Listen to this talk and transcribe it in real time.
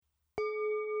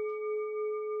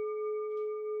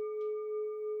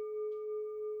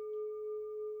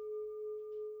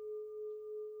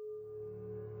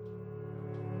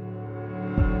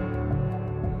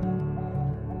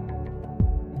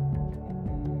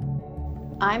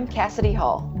I'm Cassidy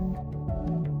Hall.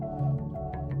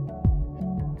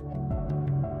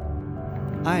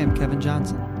 I am Kevin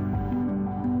Johnson.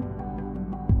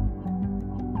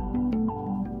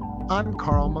 I'm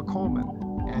Carl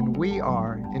McColman, and we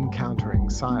are Encountering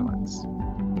Silence.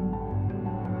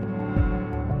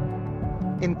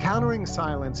 Encountering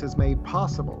Silence is made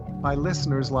possible by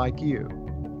listeners like you.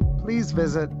 Please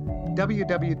visit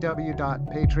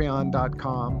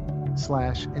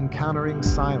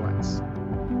www.patreon.com/encountering-silence.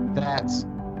 That's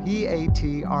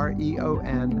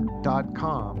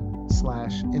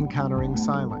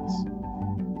patreon.com/encountering-silence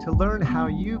to learn how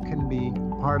you can be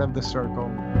part of the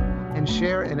circle and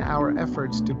share in our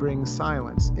efforts to bring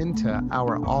silence into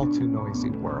our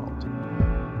all-too-noisy world.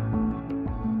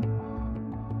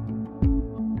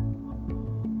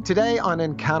 Today on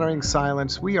Encountering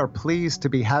Silence, we are pleased to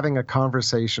be having a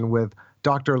conversation with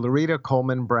Dr. Loretta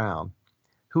Coleman Brown,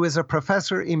 who is a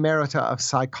professor emerita of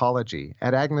psychology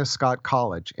at Agnes Scott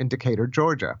College in Decatur,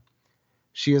 Georgia.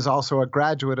 She is also a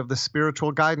graduate of the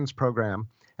Spiritual Guidance Program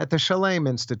at the Shalem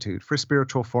Institute for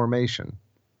Spiritual Formation.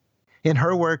 In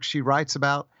her work, she writes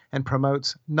about and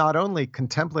promotes not only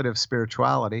contemplative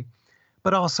spirituality,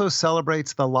 but also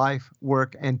celebrates the life,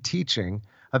 work, and teaching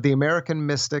of the American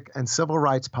mystic and civil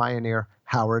rights pioneer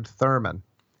Howard Thurman.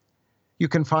 You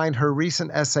can find her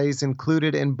recent essays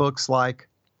included in books like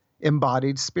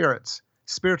Embodied Spirits,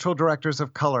 Spiritual Directors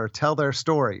of Color Tell Their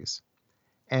Stories,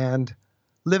 and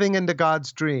Living into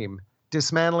God's Dream,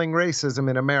 Dismantling Racism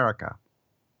in America.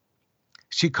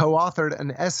 She co-authored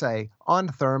an essay on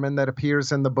Thurman that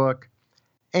appears in the book,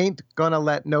 Ain't Gonna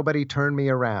Let Nobody Turn Me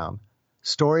Around,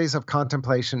 Stories of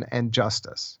Contemplation and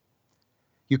Justice.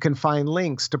 You can find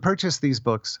links to purchase these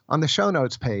books on the show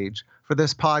notes page for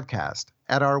this podcast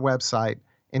at our website,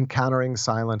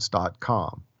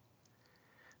 encounteringsilence.com.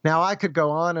 Now, I could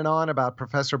go on and on about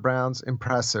Professor Brown's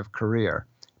impressive career.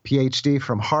 PhD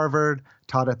from Harvard,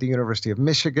 taught at the University of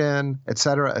Michigan,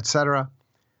 etc., etc.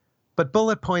 But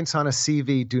bullet points on a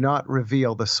CV do not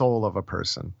reveal the soul of a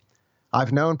person.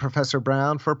 I've known Professor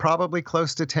Brown for probably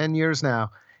close to 10 years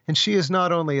now, and she is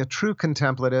not only a true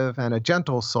contemplative and a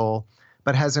gentle soul,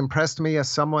 but has impressed me as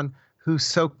someone who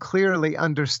so clearly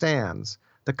understands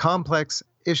the complex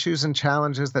issues and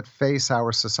challenges that face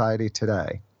our society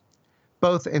today,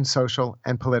 both in social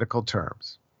and political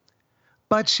terms.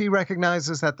 But she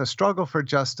recognizes that the struggle for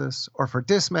justice or for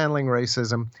dismantling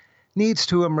racism needs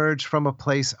to emerge from a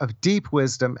place of deep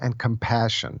wisdom and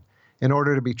compassion in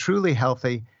order to be truly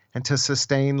healthy and to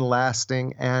sustain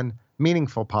lasting and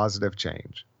meaningful positive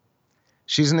change.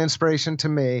 She's an inspiration to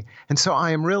me, and so I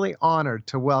am really honored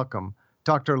to welcome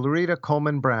Dr. Loretta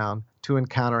Coleman Brown to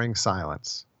Encountering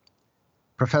Silence.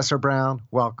 Professor Brown,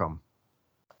 welcome.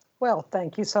 Well,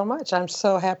 thank you so much. I'm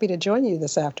so happy to join you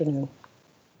this afternoon.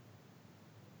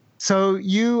 So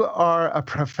you are a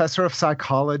professor of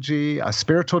psychology, a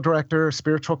spiritual director,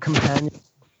 spiritual companion,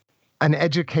 an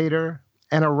educator,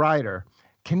 and a writer.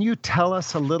 Can you tell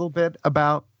us a little bit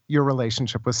about your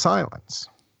relationship with silence?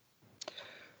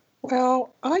 Well,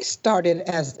 I started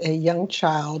as a young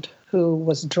child who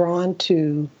was drawn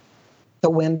to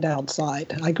the wind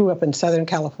outside. I grew up in Southern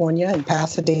California, in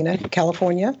Pasadena,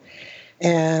 California.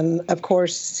 And of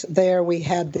course, there we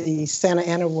had the Santa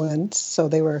Ana winds, so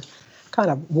they were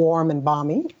kind of warm and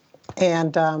balmy.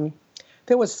 And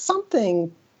there was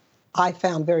something I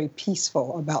found very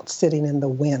peaceful about sitting in the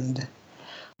wind.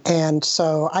 And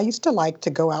so I used to like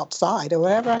to go outside. And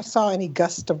whenever I saw any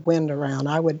gust of wind around,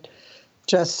 I would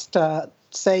just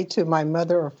say to my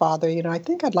mother or father, I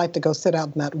think I'd like to go sit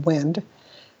out in that wind.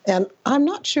 And I'm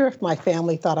not sure if my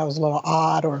family thought I was a little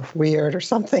odd or weird or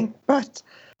something, but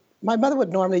my mother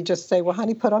would normally just say, well,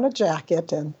 honey, put on a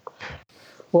jacket and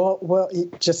well,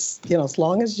 just, as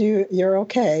long as you're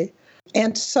okay.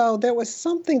 And so there was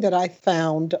something that I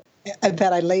found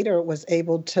that I later was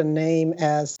able to name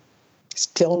as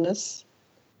stillness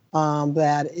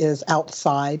that is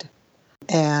outside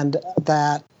and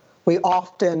that we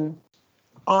often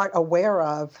aren't aware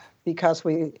of because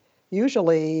we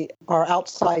usually are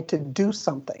outside to do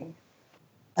something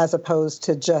as opposed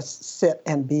to just sit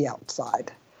and be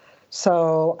outside.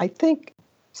 So I think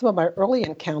some of my early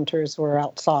encounters were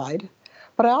outside,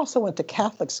 but I also went to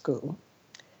Catholic school.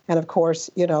 And of course,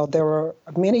 there were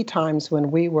many times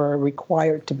when we were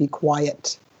required to be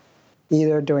quiet,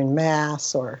 either during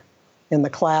Mass or in the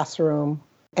classroom.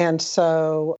 And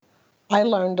so I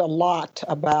learned a lot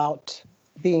about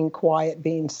being quiet,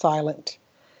 being silent.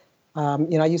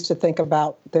 I used to think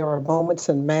about there were moments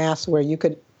in Mass where you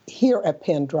could hear a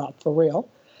pin drop for real.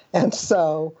 And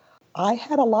so I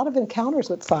had a lot of encounters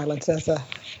with silence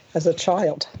as a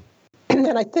child.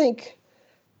 And I think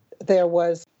there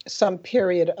was some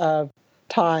period of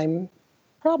time,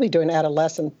 probably during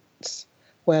adolescence,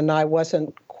 when I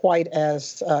wasn't quite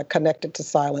as connected to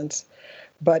silence,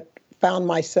 but found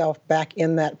myself back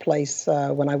in that place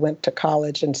when I went to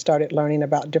college and started learning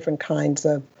about different kinds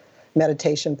of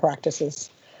meditation practices,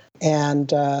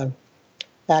 and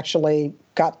actually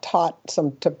got taught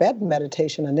some Tibetan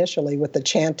meditation initially with the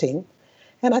chanting.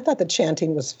 And I thought the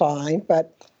chanting was fine,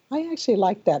 but I actually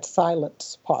liked that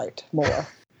silence part more.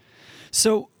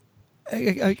 So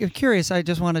I'm curious, I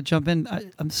just want to jump in.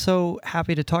 I'm so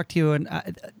happy to talk to you. And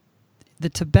the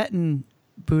Tibetan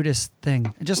Buddhist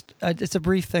thing, just it's a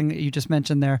brief thing that you just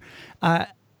mentioned there.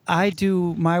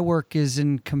 My work is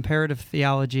in comparative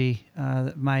theology.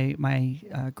 My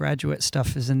graduate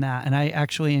stuff is in that, and I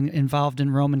actually involved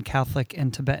in Roman Catholic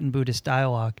and Tibetan Buddhist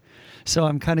dialogue. So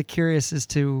I'm kind of curious as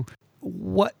to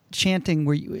what chanting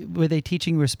were they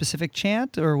teaching you a specific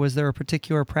chant, or was there a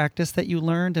particular practice that you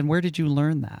learned, and where did you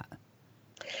learn that?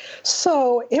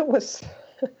 So it was,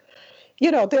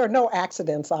 there are no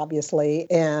accidents, obviously,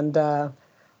 and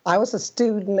I was a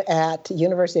student at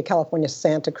University of California,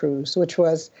 Santa Cruz, which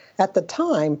was at the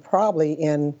time probably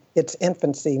in its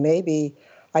infancy. Maybe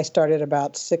I started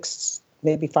about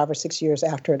 5 or 6 years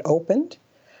after it opened,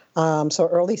 so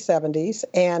early 70s.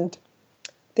 And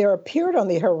there appeared on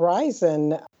the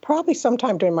horizon, probably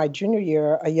sometime during my junior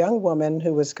year, a young woman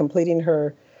who was completing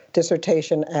her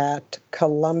dissertation at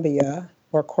Columbia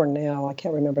or Cornell, I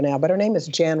can't remember now, but her name is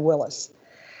Jan Willis.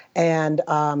 And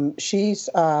she's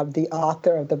the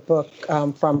author of the book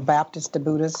From Baptist to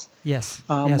Buddhist. Yes.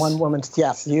 One woman's,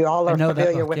 yes, you all are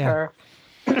familiar with yeah.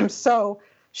 her. So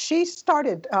she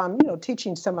started,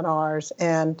 teaching seminars.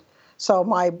 And so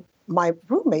my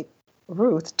roommate,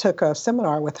 Ruth, took a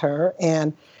seminar with her.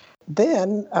 And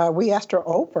then we asked her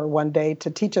over one day to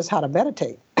teach us how to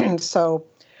meditate. So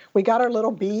we got our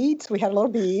little beads. We had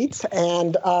little beads.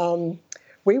 And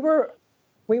we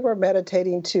were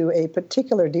meditating to a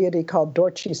particular deity called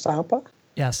Dorji Sampa.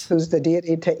 Yes. Who's the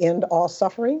deity to end all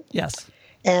suffering. Yes.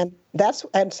 And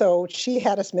so she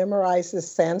had us memorize this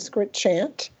Sanskrit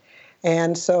chant.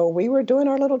 And so we were doing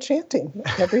our little chanting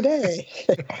every day.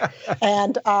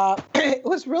 And it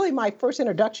was really my first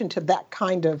introduction to that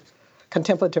kind of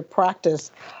contemplative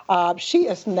practice. She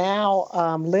is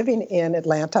now living in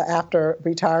Atlanta after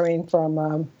retiring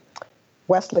from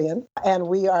Wesleyan, and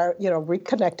we are,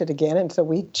 reconnected again, and so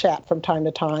we chat from time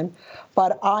to time.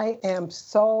 But I am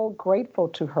so grateful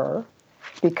to her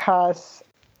because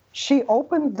she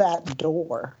opened that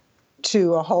door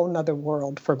to a whole nother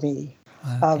world for me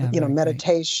of,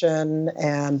 meditation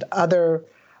and other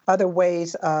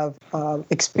ways of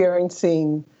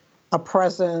experiencing a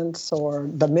presence or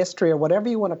the mystery or whatever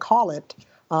you want to call it.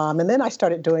 And then I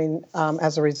started doing,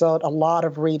 as a result, a lot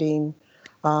of reading.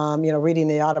 Reading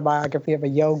the autobiography of a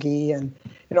yogi and,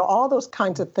 all those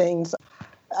kinds of things.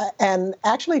 And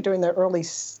actually during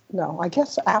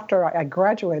the after I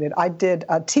graduated, I did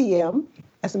a TM,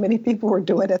 as many people were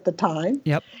doing at the time.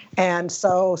 Yep. And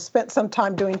so spent some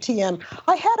time doing TM.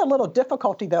 I had a little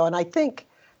difficulty, though, and I think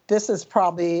this is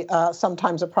probably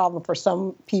sometimes a problem for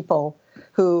some people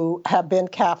who have been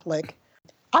Catholic.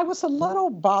 I was a little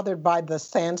bothered by the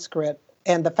Sanskrit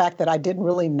and the fact that I didn't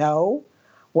really know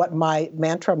what my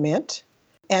mantra meant.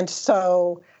 And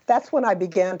so that's when I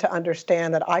began to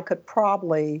understand that I could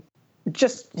probably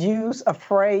just use a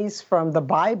phrase from the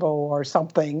Bible or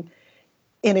something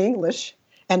in English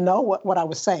and know what I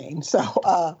was saying.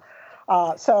 But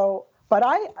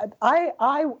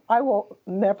I will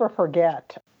never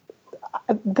forget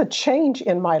the change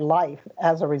in my life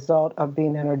as a result of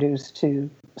being introduced to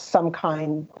some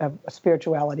kind of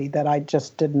spirituality that I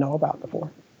just didn't know about before.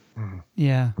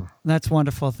 Yeah, that's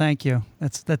wonderful. Thank you.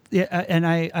 Yeah, and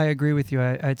I agree with you.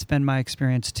 It's been my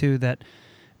experience too that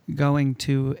going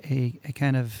to a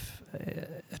kind of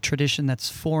a tradition that's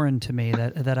foreign to me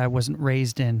that I wasn't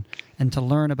raised in, and to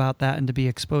learn about that and to be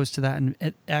exposed to that, and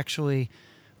it actually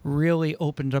really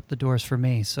opened up the doors for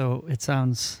me. So it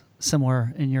sounds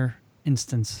similar in your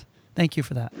instance. Thank you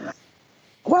for that.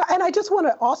 Well, and I just want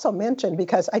to also mention,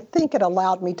 because I think it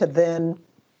allowed me to then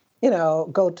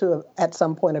go to, at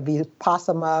some point, a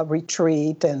Vipassana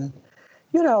retreat and,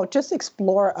 just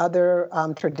explore other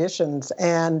traditions.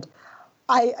 And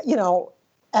I,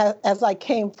 as I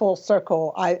came full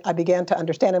circle, I began to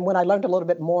understand, and when I learned a little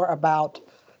bit more about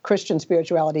Christian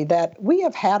spirituality, that we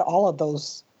have had all of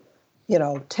those,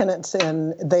 tenets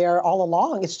in there all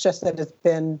along. It's just that it's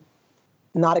been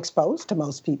not exposed to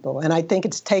most people. And I think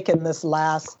it's taken this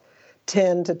last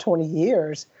 10 to 20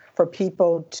 years for for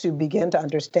people to begin to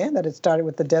understand that it started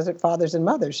with the desert fathers and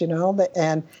mothers, and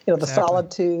the Exactly.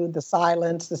 solitude, the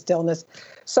silence, the stillness.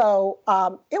 So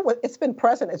it's been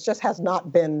present. It just has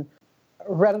not been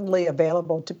readily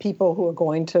available to people who are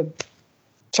going to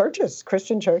churches,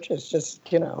 Christian churches,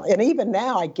 and even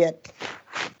now I get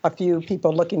a few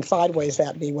people looking sideways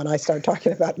at me when I start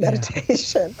talking about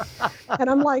meditation.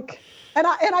 And I'm like, and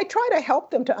I try to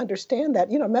help them to understand that,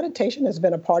 meditation has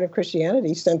been a part of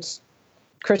Christianity since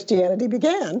Christianity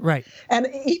began. Right. And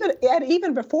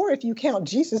even before, if you count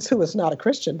Jesus, who was not a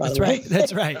Christian, by the way.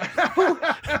 That's right.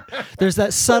 There's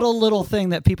that subtle little thing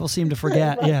that people seem to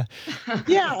forget. Right.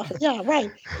 Yeah. Yeah,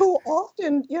 right. Who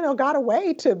often, got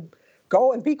away to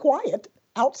go and be quiet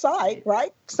outside,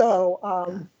 right?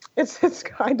 So it's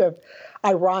kind of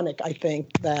ironic, I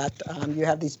think, that you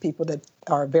have these people that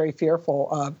are very fearful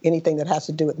of anything that has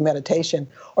to do with meditation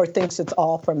or thinks it's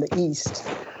all from the East.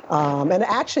 And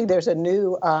actually, there's a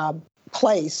new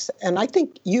place, and I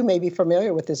think you may be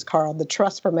familiar with this, Carl, the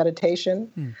Trust for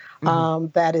Meditation,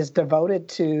 that is devoted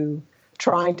to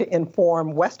trying to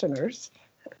inform Westerners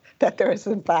that there is,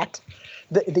 in fact,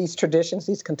 these traditions,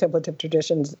 these contemplative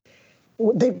traditions,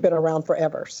 they've been around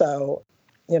forever. So,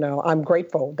 I'm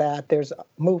grateful that there's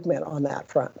movement on that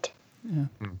front. Yeah.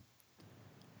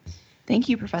 Thank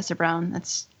you, Professor Brown.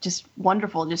 That's just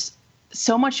wonderful. Just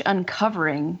so much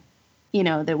uncovering,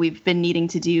 that we've been needing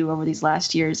to do over these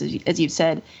last years, as you've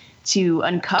said, to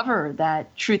uncover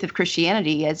that truth of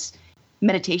Christianity, as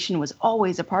meditation was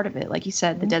always a part of it. Like you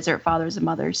said, the desert fathers and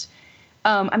mothers.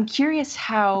 I'm curious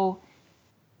how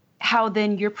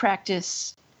then your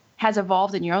practice has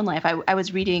evolved in your own life. I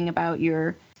was reading about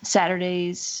your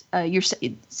Saturdays, your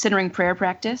centering prayer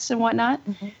practice and whatnot.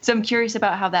 Mm-hmm. So I'm curious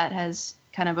about how that has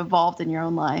kind of evolved in your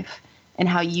own life and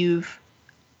how you've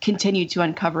continued to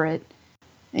uncover it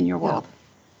in your world.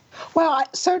 Well,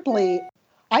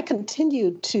 I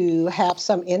continued to have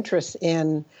some interest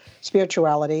in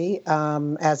spirituality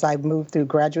as I moved through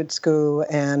graduate school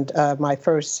and my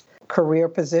first career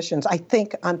positions. I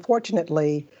think,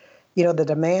 unfortunately, the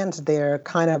demands there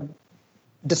kind of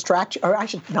distract you, or I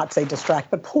should not say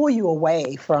distract, but pull you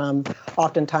away from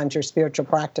oftentimes your spiritual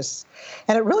practice.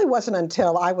 And it really wasn't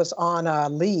until I was on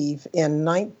leave in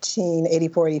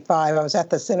 1984-85, I was at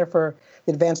the Center for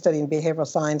the Advanced Study in Behavioral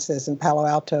Sciences in Palo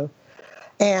Alto.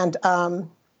 And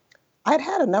I'd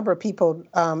had a number of people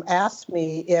ask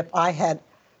me if I had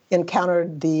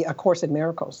encountered the A Course in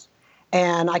Miracles.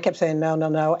 And I kept saying,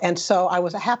 no. And so I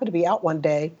happened to be out one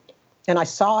day, and I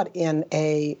saw it in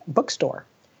a bookstore.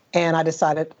 And I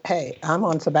decided, hey, I'm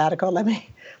on sabbatical. Let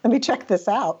me check this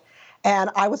out. And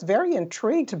I was very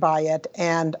intrigued by it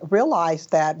and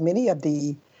realized that many of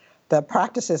the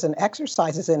practices and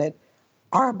exercises in it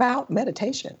are about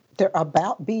meditation. They're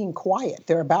about being quiet.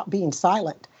 They're about being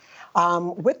silent.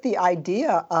 With the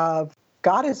idea of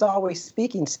God is always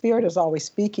speaking, Spirit is always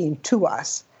speaking to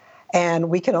us. And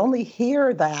we can only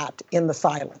hear that in the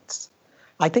silence.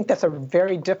 I think that's a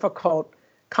very difficult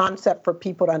concept for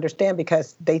people to understand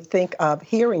because they think of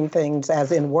hearing things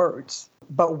as in words,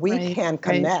 but we can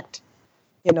connect,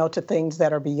 to things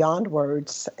that are beyond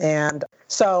words. And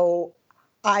so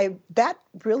that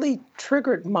really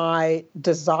triggered my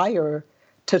desire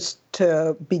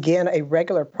to begin a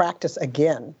regular practice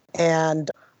again.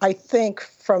 And I think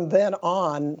from then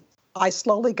on, I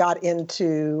slowly got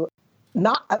into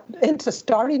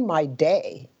starting my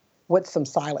day with some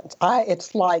silence.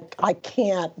 It's like I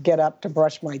can't get up to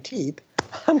brush my teeth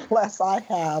unless I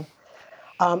have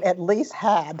at least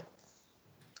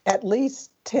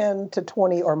 10 to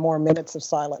 20 or more minutes of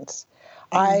silence.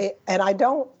 I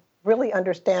don't really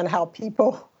understand how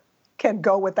people can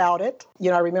go without it.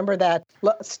 I remember that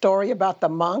story about the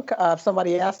monk.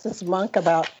 Somebody asked this monk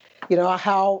about,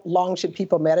 how long should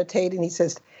people meditate? And he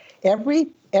says,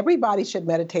 everybody should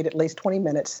meditate at least 20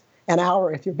 minutes. An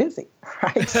hour if you're busy,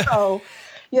 right? So,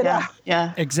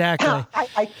 Yeah, exactly.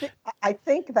 I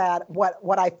think that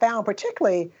what I found,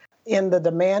 particularly in the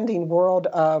demanding world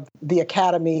of the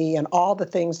academy and all the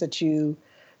things that you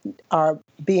are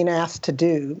being asked to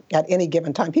do at any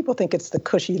given time, people think it's the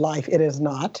cushy life. It is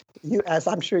not, as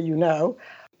I'm sure you know.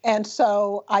 And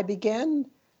so I began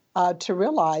to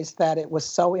realize that it was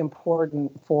so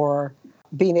important for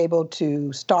being able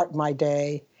to start my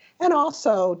day and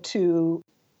also to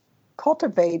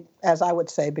cultivate, as I would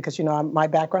say, because, my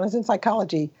background is in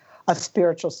psychology, a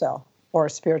spiritual self or a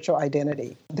spiritual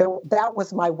identity. That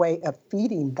was my way of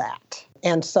feeding that.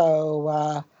 And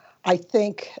so I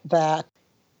think that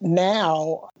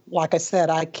now, like I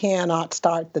said, I cannot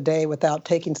start the day without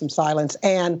taking some silence.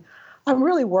 And I'm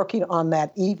really working on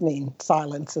that evening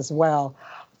silence as well.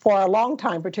 for a long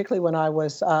time, particularly when I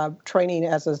was training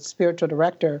as a spiritual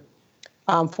director,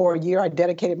 for a year, I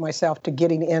dedicated myself to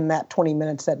getting in that 20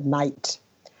 minutes at night.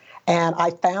 And I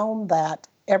found that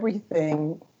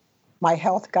my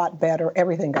health got better,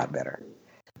 everything got better.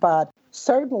 But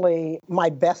certainly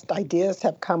my best ideas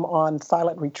have come on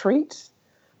silent retreats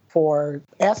for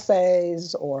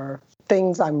essays or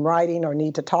things I'm writing or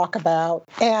need to talk about.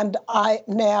 And I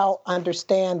now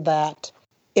understand that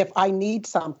if I need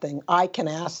something, I can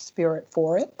ask Spirit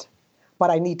for it, but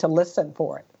I need to listen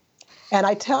for it. And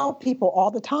I tell people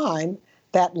all the time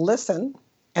that listen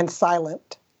and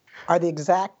silent are the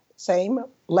exact same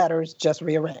letters, just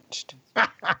rearranged.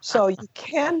 So you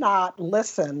cannot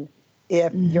listen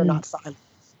if you're not silent.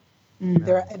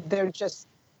 They're just,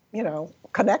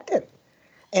 connected.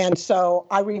 And so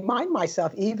I remind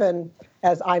myself, even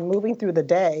as I'm moving through the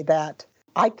day, that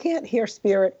I can't hear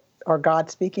Spirit or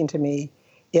God speaking to me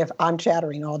if I'm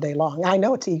chattering all day long. I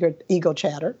know it's ego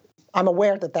chatter. I'm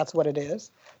aware that that's what it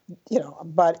is,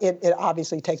 but it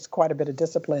obviously takes quite a bit of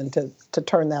discipline to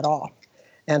turn that off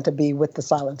and to be with the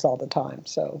silence all the time.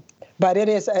 So, but it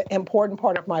is an important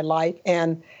part of my life.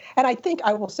 And I think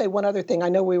I will say one other thing. I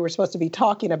know we were supposed to be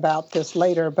talking about this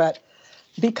later, but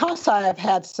because I have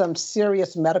had some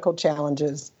serious medical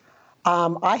challenges,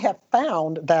 I have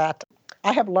found that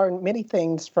I have learned many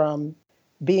things from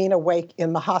being awake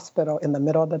in the hospital in the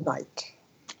middle of the night.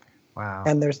 Wow.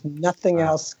 And there's nothing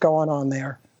else going on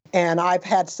there. And I've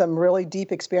had some really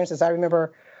deep experiences. I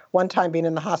remember one time being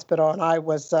in the hospital, and I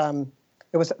was,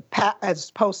 it was as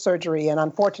post-surgery, and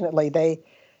unfortunately they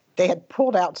had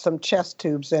pulled out some chest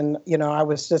tubes, and, I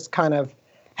was just kind of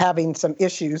having some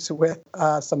issues with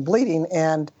some bleeding.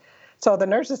 And so the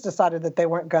nurses decided that they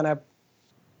weren't going to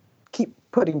keep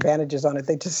putting bandages on it.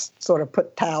 They just sort of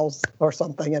put towels or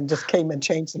something and just came and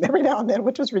changed them every now and then,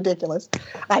 which was ridiculous,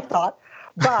 I thought.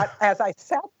 But as I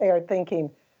sat there thinking,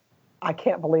 I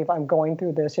can't believe I'm going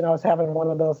through this, I was having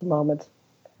one of those moments.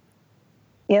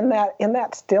 In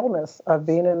that stillness of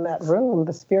being in that room,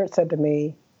 the Spirit said to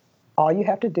me, all you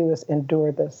have to do is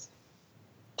endure this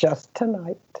just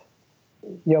tonight.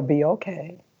 You'll be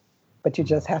okay, but you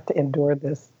just have to endure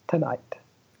this tonight.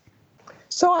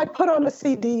 So I put on a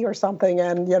CD or something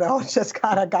and, just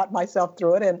kind of got myself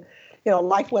through it, and,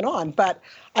 life went on. But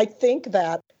I think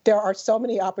that there are so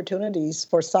many opportunities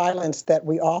for silence that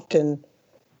we often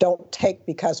don't take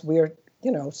because we're,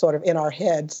 sort of in our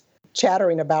heads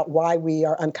chattering about why we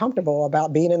are uncomfortable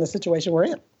about being in the situation we're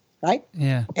in, right?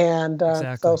 Yeah. And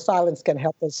exactly. So silence can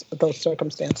help us with those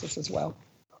circumstances as well.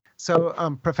 So,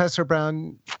 Professor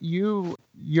Brown,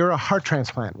 you're a heart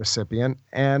transplant recipient,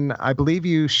 and I believe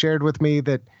you shared with me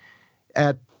that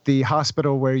at the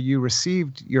hospital where you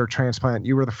received your transplant,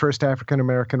 you were the first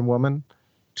African-American woman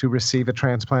to receive a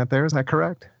transplant there. Is that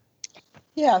correct?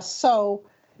 Yeah, so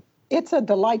it's a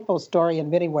delightful story in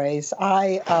many ways.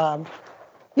 I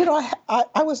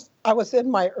was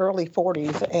in my early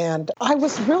 40s, and I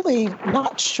was really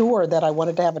not sure that I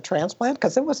wanted to have a transplant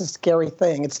because it was a scary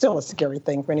thing. It's still a scary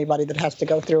thing for anybody that has to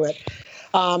go through it.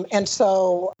 And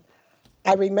so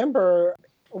I remember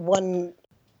one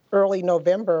early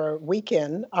November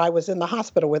weekend, I was in the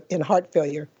hospital in heart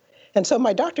failure. And so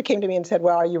my doctor came to me and said,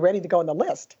 well, are you ready to go on the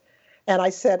list? And I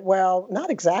said, well, not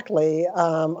exactly.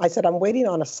 I said, I'm waiting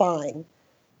on a sign.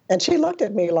 And she looked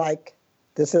at me like,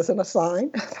 this isn't a sign.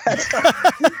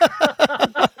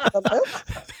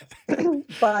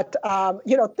 But,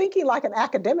 thinking like an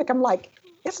academic, I'm like,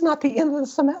 it's not the end of the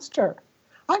semester.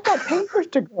 I've got papers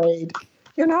to grade,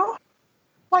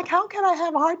 Like, how can I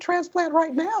have a heart transplant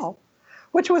right now?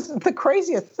 Which was the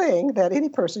craziest thing that any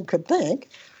person could think,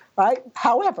 right?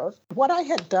 However, what I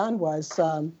had done was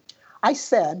I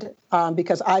said,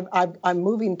 because I'm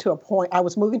moving to a point, I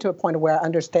was moving to a point where I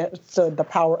understood the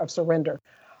power of surrender.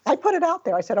 I put it out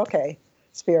there. I said, okay,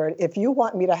 Spirit, if you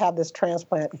want me to have this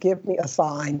transplant, give me a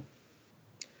sign.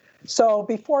 So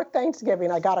before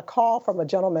Thanksgiving, I got a call from a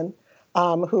gentleman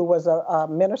who was a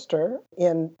minister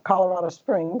in Colorado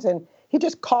Springs, and he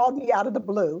just called me out of the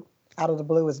blue. Out of the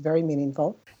blue is very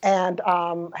meaningful, and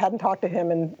hadn't talked to him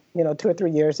in 2 or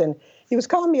 3 years, and he was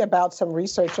calling me about some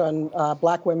research on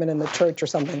Black women in the church or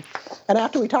something. And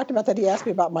after we talked about that, he asked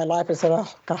me about my life. I said, oh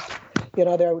God,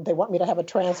 they want me to have a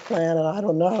transplant, and I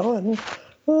don't know,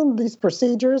 and these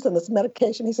procedures and this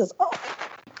medication. He says, oh,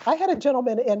 I had a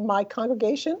gentleman in my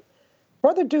congregation,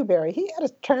 Brother Dewberry. He had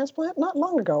a transplant not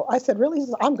long ago. I said, really? He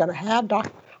says, I'm going to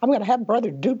have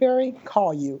Brother Dewberry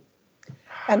call you.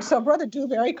 And so Brother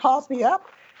Dewberry calls me up,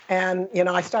 And,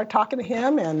 I started talking to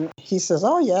him, and he says,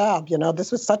 oh, yeah,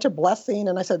 this was such a blessing.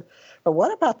 And I said, but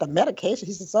what about the medication?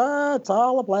 He says, oh, it's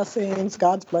all a blessing. It's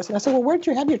God's blessing. I said, well, where'd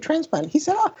you have your transplant? He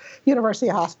said, oh, University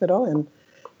Hospital in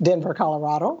Denver,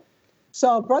 Colorado.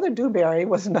 So Brother Dewberry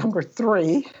was number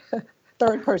 3,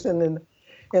 third person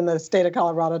in the state of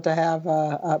Colorado to have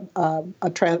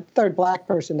third Black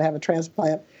person to have a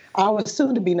transplant. I was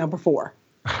soon to be number 4.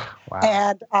 Wow.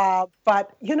 And,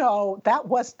 but, that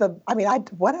was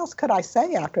what else could I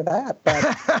say after that?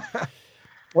 But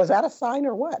was that a sign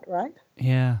or what, right?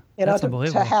 Yeah, that's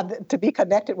unbelievable. To be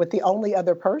connected with the only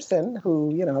other person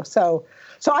who, so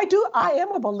I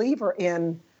am a believer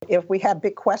in, if we have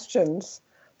big questions,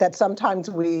 that sometimes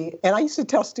and I used to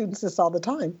tell students this all the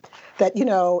time, that,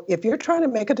 if you're trying to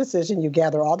make a decision, you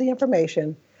gather all the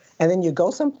information, and then you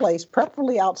go someplace,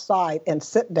 preferably outside, and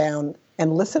sit down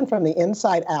and listen from the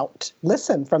inside out.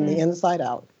 Listen from the inside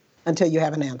out until you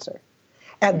have an answer.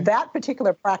 And that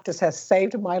particular practice has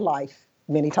saved my life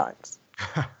many times.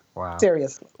 Wow.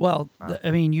 Seriously. Well,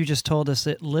 you just told us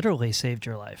it literally saved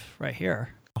your life right here.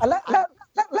 Let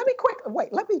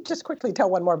me just quickly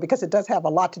tell one more, because it does have a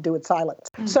lot to do with silence.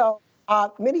 So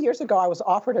many years ago, I was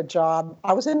offered a job.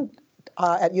 I was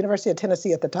at University of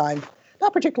Tennessee at the time.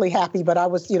 Not particularly happy, but I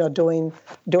was, doing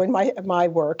my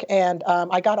work, and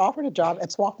I got offered a job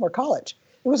at Swarthmore College.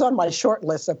 It was on my short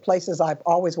list of places I've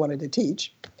always wanted to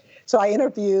teach. So I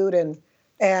interviewed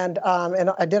and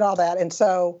I did all that, and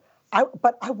so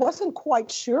but I wasn't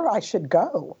quite sure I should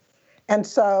go, and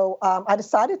so I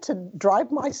decided to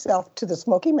drive myself to the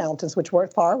Smoky Mountains, which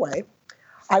weren't far away.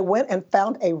 I went and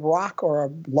found a rock or a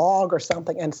log or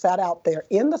something and sat out there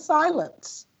in the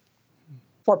silence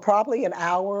for probably an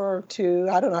hour or 2.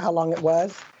 I don't know how long it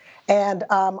was. And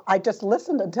I just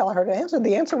listened until I heard an answer.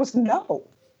 The answer was no.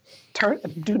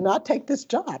 Do not take this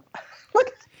job.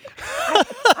 Look.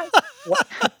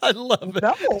 I love it.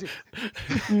 No.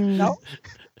 No.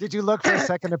 Did you look for a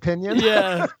second opinion?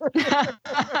 Yeah.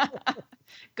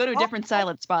 Go to a different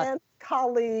silent spot. And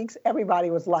colleagues,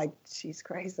 everybody was like, she's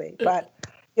crazy. But,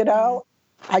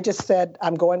 I just said,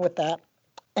 I'm going with that.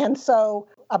 And so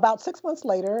about 6 months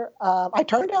later, I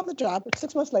turned down the job. But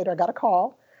 6 months later, I got a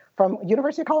call from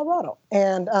University of Colorado.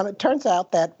 And it turns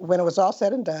out that when it was all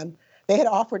said and done, they had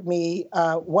offered me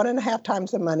 1.5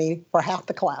 times the money for half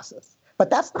the classes. But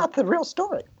that's not the real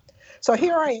story. So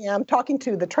here I am talking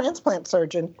to the transplant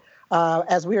surgeon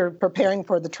as we were preparing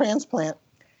for the transplant.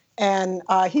 And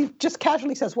he just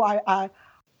casually says, I'm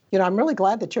really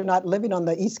glad that you're not living on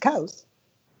the East Coast.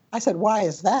 I said, why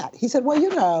is that? He said,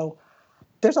 well,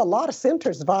 there's a lot of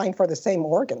centers vying for the same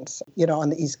organs, on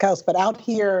the East Coast. But out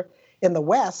here in the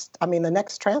West, the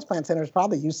next transplant center is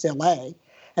probably UCLA.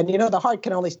 And, the heart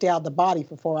can only stay out of the body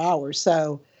for 4 hours.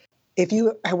 So if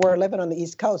you were living on the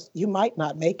East Coast, you might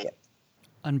not make it.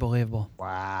 Unbelievable.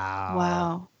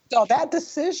 Wow. So that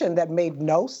decision that made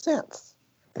no sense,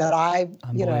 that I,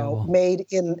 made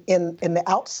in the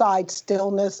outside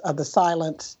stillness of the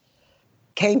silence,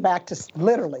 came back to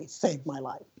literally save my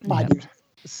life 5 years ago.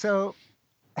 So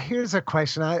here's a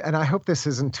question, and I hope this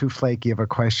isn't too flaky of a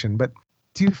question, but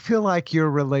do you feel like your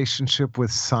relationship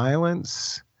with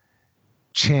silence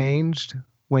changed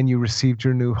when you received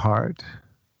your new heart?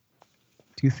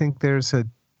 Do you think there's a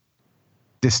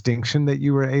distinction that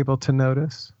you were able to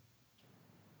notice?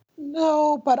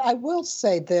 No, but I will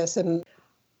say this, and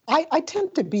I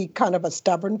tend to be kind of a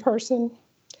stubborn person,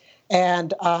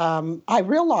 and I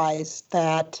realize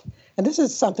that, and this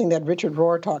is something that Richard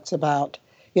Rohr talks about,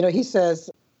 he says,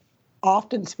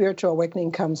 often spiritual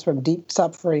awakening comes from deep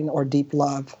suffering or deep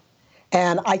love.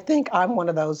 And I think I'm one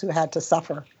of those who had to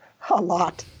suffer a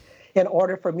lot in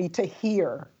order for me to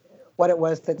hear what it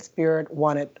was that Spirit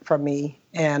wanted from me,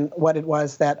 and what it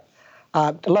was that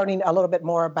learning a little bit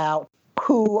more about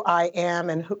who I am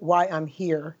and why I'm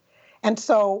here. And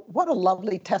so what a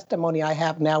lovely testimony I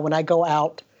have now when I go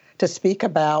out to speak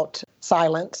about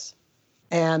silence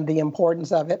and the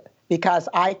importance of it, because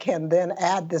I can then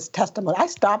add this testimony.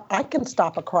 I can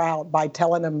stop a crowd by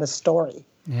telling them the story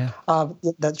of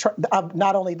of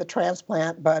not only the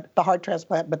transplant, but the heart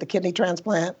transplant, but the kidney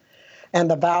transplant, and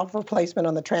the valve replacement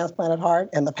on the transplanted heart,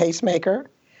 and the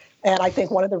pacemaker. And I think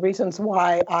one of the reasons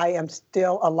why I am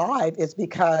still alive is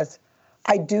because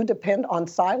I do depend on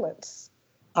silence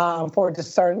for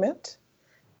discernment.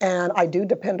 And I do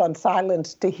depend on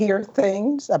silence to hear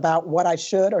things about what I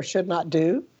should or should not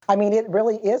do. It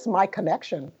really is my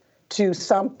connection to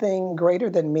something greater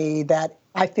than me that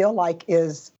I feel like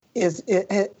is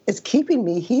keeping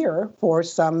me here for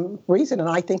some reason. And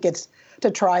I think it's to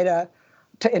try to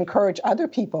encourage other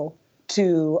people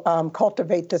to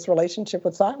cultivate this relationship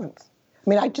with silence. I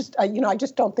mean, I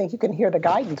just don't think you can hear the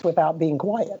guidance without being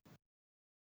quiet.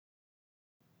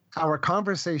 Our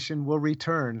conversation will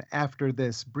return after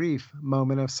this brief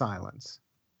moment of silence.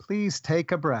 Please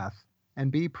take a breath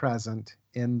and be present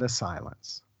in the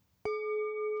silence.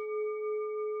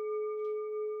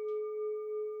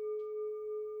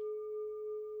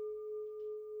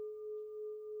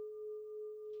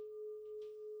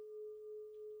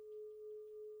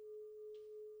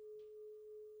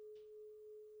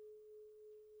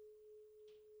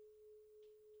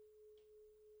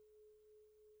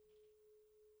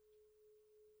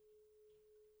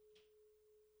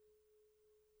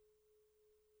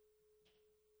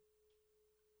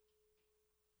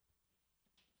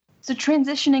 So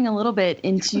transitioning a little bit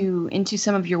into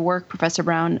some of your work, Professor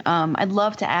Brown, I'd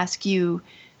love to ask you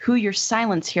who your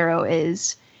silence hero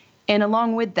is, and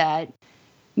along with that,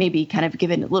 maybe kind of give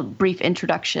a little brief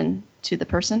introduction to the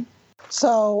person.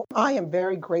 So I am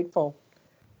very grateful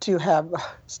to have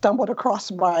stumbled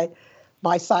across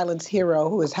my silence hero,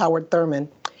 who is Howard Thurman.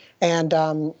 And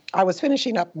I was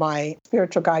finishing up my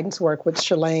spiritual guidance work with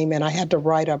Shalane, and I had to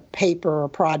write a paper or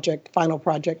final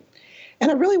project. And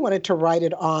I really wanted to write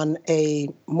it on a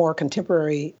more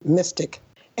contemporary mystic.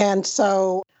 And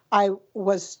so I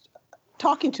was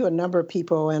talking to a number of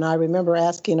people, and I remember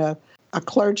asking a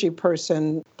clergy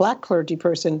person, Black clergy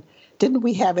person, didn't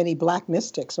we have any Black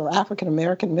mystics or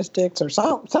African-American mystics or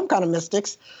some kind of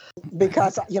mystics?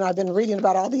 Because, I've been reading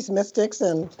about all these mystics.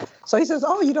 And so he says,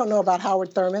 oh, you don't know about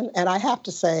Howard Thurman? And I have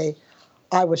to say,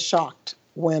 I was shocked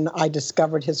when I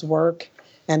discovered his work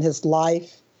and his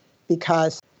life,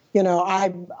 because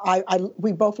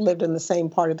we both lived in the same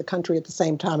part of the country at the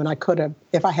same time, and I could have,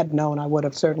 if I had known, I would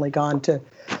have certainly gone to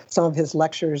some of his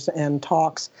lectures and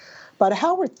talks. But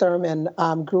Howard Thurman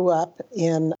grew up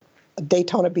in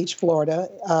Daytona Beach, Florida,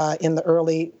 in the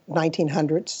early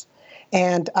 1900s,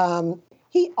 and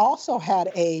he also had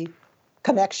a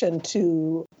connection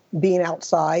to being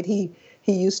outside. He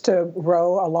used to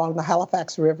row along the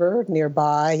Halifax River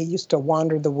nearby. He used to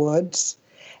wander the woods.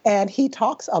 And he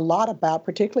talks a lot about,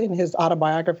 particularly in his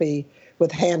autobiography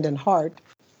with Hand and Heart,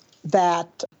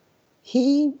 that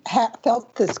he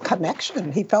felt this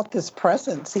connection. He felt this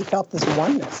presence. He felt this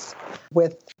oneness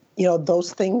with,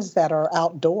 those things that are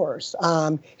outdoors.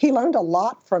 He learned a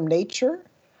lot from nature,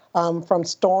 from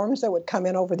storms that would come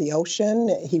in over the ocean.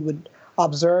 He would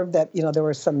observe that, there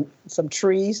were some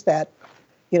trees that,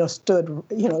 stood,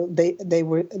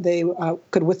 they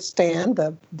could withstand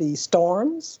the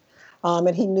storms.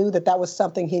 And he knew that was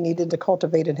something he needed to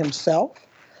cultivate in himself,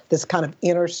 this kind of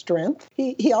inner strength.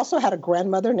 He also had a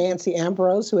grandmother, Nancy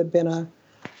Ambrose, who had been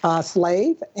a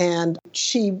slave, and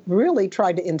she really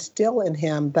tried to instill in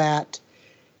him that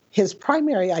his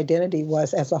primary identity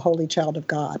was as a holy child of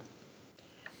God.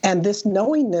 And this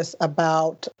knowingness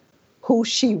about who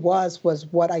she was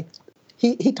what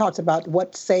he talks about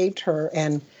what saved her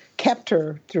and kept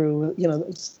her through,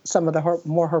 some of the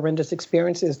more horrendous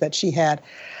experiences that she had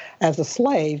as a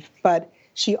slave. But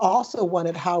she also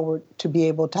wanted Howard to be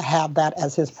able to have that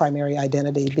as his primary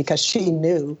identity, because she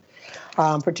knew,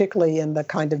 particularly in the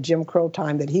kind of Jim Crow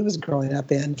time that he was growing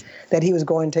up in, that he was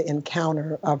going to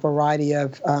encounter a variety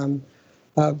of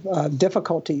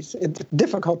difficulties,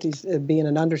 difficulties being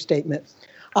an understatement.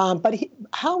 But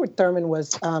Howard Thurman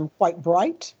was quite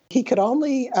bright. He could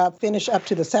only finish up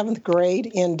to the 7th grade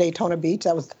in Daytona Beach.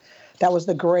 That was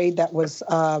the grade that was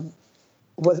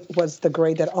the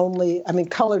grade that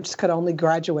coloreds could only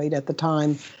graduate at the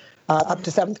time up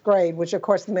to 7th grade, which of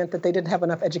course meant that they didn't have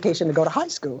enough education to go to high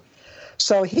school.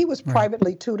 So he was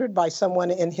privately tutored by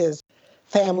someone in his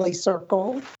family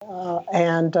circle,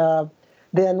 and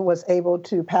then was able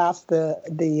to pass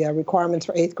the requirements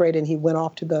for 8th grade, and he went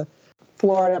off to the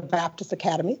Florida Baptist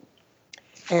Academy,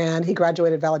 and he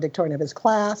graduated valedictorian of his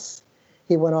class.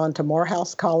 He went on to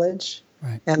Morehouse College,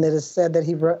 and it is said that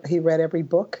he read every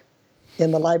book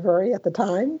in the library at the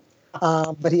time,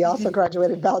 but he also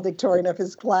graduated valedictorian of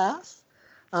his class,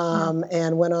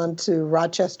 and went on to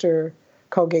Rochester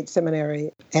Colgate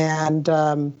Seminary. And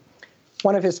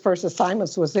one of his first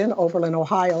assignments was in Oberlin,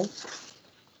 Ohio,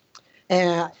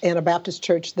 in a Baptist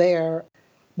church there.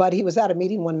 But he was at a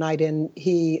meeting one night, and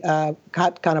he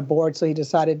got kind of bored, so he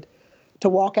decided to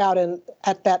walk out. And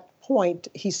at that point,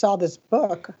 he saw this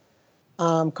book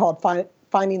called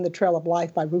Finding the Trail of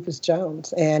Life by Rufus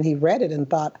Jones. And he read it and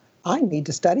thought, I need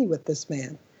to study with this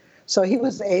man. So he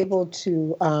was able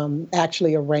to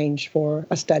actually arrange for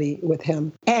a study with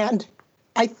him. And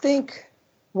I think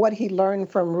what he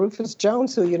learned from Rufus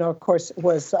Jones, who, of course,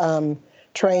 was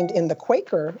trained in the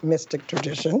Quaker mystic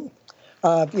tradition,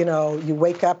 of, you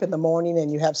wake up in the morning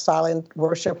and you have silent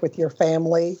worship with your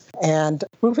family. And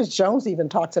Rufus Jones even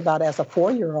talks about as a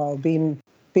 4-year-old being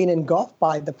engulfed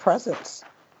by the presence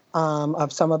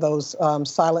of some of those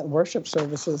silent worship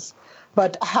services.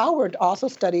 But Howard also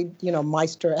studied,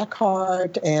 Meister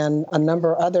Eckhart and a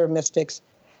number of other mystics.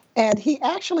 And he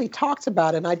actually talks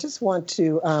about it, and I just want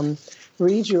to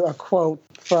read you a quote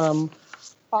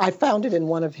I found it in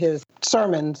one of his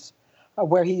sermons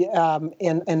where he,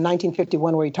 in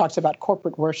 1951, where he talks about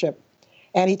corporate worship.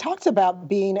 And he talks about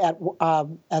being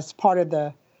as part of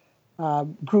the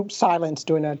group silence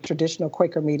during a traditional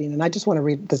Quaker meeting. And I just want to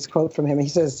read this quote from him. He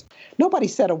says, "Nobody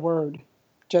said a word,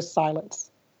 just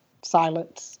silence,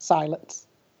 silence, silence.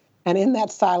 And in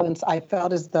that silence, I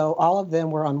felt as though all of them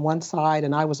were on one side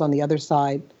and I was on the other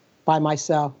side by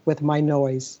myself with my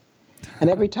noise.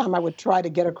 And every time I would try to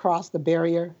get across the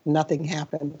barrier, nothing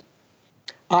happened.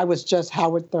 I was just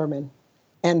Howard Thurman.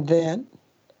 And then,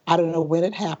 I don't know when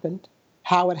it happened,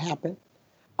 how it happened.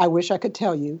 I wish I could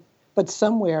tell you, but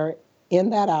somewhere in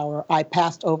that hour, I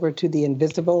passed over to the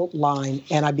invisible line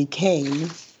and I became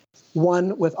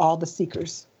one with all the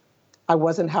seekers. I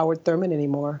wasn't Howard Thurman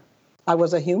anymore. I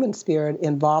was a human spirit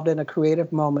involved in a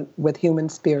creative moment with human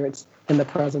spirits in the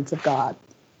presence of God."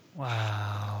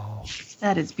 Wow.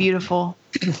 That is beautiful.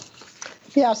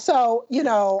 Yeah, so,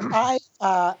 I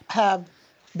have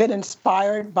been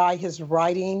inspired by his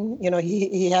writing.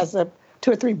 He has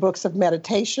 2 or 3 books of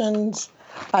meditations.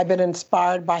 I've been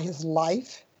inspired by his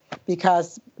life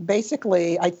because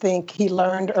basically I think he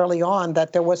learned early on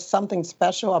that there was something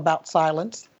special about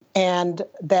silence and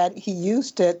that he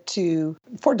used it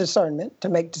for discernment, to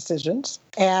make decisions.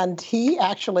 And he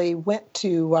actually went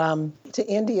to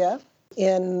India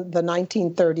in the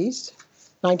 1930s,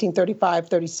 1935,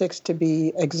 36 to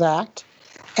be exact.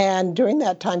 And during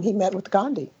that time, he met with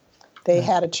Gandhi. They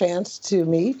had a chance to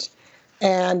meet,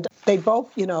 and they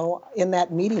both, in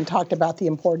that meeting talked about the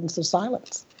importance of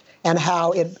silence and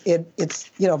how it's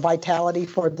vitality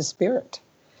for the spirit.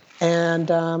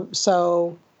 And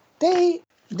so they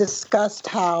discussed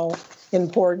how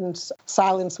important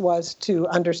silence was to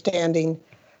understanding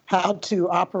how to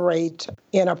operate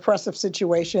in oppressive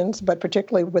situations, but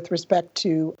particularly with respect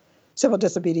to civil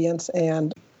disobedience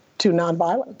and to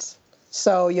nonviolence.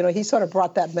 So, he sort of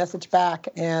brought that message back.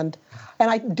 And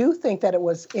I do think that it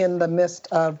was in the midst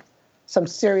of some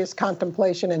serious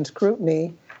contemplation and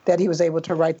scrutiny that he was able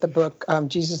to write the book,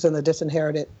 Jesus and the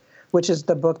Disinherited, which is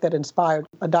the book that inspired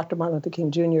Dr. Martin Luther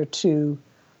King Jr. to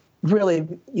really,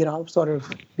 sort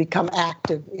of become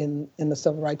active in the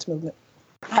civil rights movement.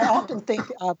 I often think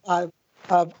of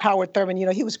Howard Thurman.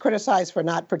 He was criticized for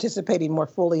not participating more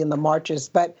fully in the marches,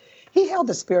 but he held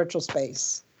a spiritual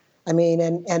space. I mean,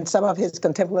 and some of his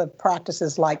contemplative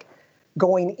practices, like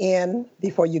going in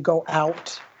before you go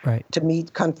out, right, to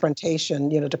meet confrontation,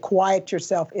 to quiet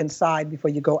yourself inside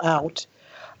before you go out,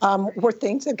 were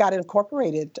things that got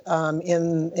incorporated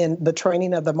in the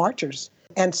training of the marchers.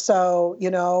 And so,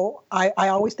 I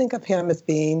always think of him as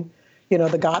being,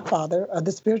 the godfather of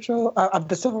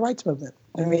the civil rights movement.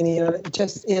 I mean,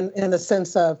 just in the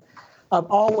sense of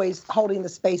always holding the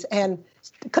space and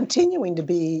continuing to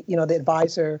be, the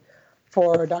advisor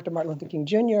for Dr. Martin Luther King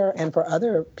Jr. and for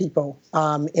other people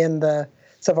in the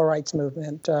civil rights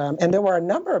movement. And there were a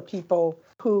number of people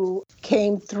who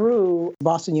came through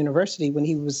Boston University when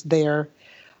he was there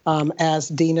as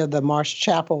dean of the Marsh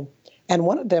Chapel. And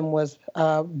one of them was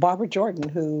Barbara Jordan,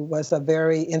 who was a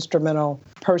very instrumental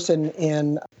person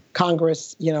in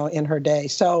Congress, in her day.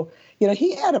 So,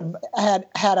 he had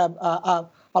a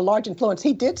large influence.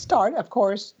 He did start, of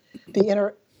course,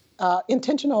 the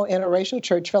Intentional Interracial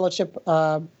Church Fellowship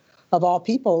of all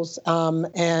peoples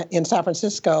in San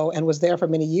Francisco, and was there for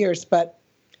many years. But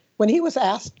when he was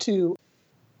asked to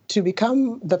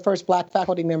become the first Black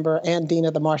faculty member and dean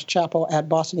of the Marsh Chapel at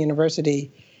Boston University,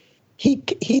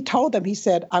 he told them, he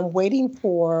said, "I'm waiting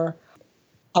for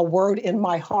a word in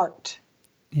my heart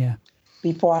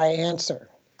before I answer."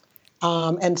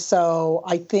 And so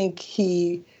I think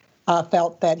he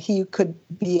felt that he could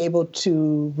be able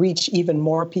to reach even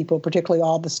more people, particularly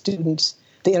all the students,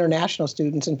 the international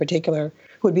students in particular,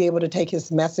 who would be able to take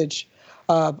his message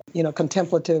of,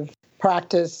 contemplative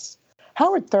practice.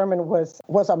 Howard Thurman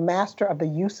was a master of the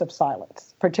use of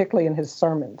silence, particularly in his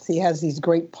sermons. He has these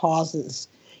great pauses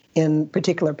in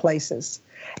particular places.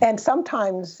 And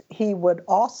sometimes he would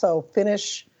also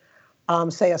finish,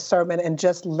 say, a sermon and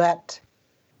just let,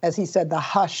 as he said, the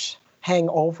hush hang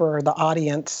over the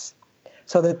audience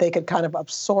so that they could kind of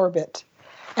absorb it.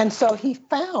 And so he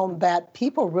found that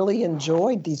people really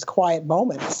enjoyed these quiet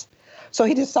moments. So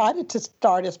he decided to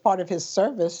start, as part of his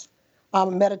service,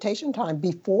 meditation time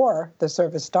before the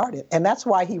service started. And that's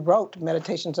why he wrote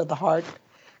Meditations of the Heart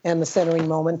and the Centering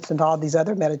Moments and all these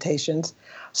other meditations,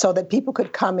 so that people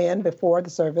could come in before the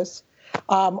service.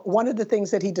 One of the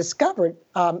things that he discovered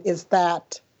is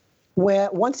that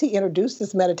once he introduced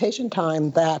this meditation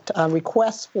time, that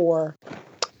requests for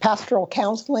pastoral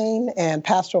counseling and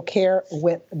pastoral care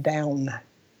went down.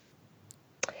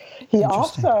 He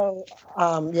also,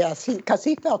 because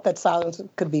he felt that silence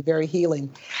could be very healing.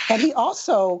 And he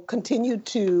also continued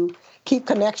to keep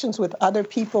connections with other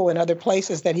people in other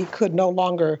places that he could no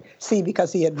longer see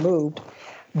because he had moved.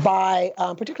 By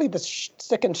particularly the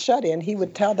sick and shut-in, he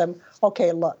would tell them,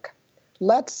 okay, look,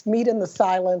 let's meet in the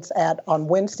silence on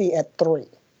Wednesday at 3.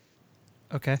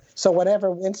 Okay. So whatever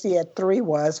Wednesday at 3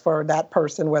 was for that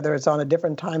person, whether it's on a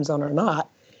different time zone or not,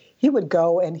 he would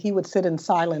go and he would sit in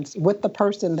silence with the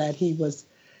person that he was,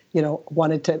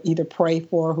 wanted to either pray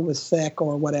for, who was sick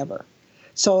or whatever.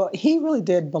 So he really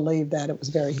did believe that it was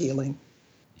very healing.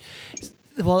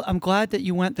 Well, I'm glad that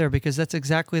you went there, because that's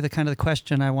exactly the kind of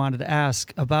question I wanted to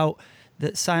ask about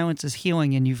that silence is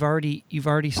healing, and you've already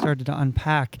started to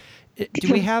unpack.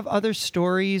 Do we have other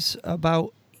stories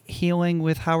about healing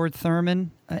with Howard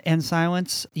Thurman and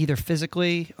silence, either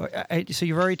physically or so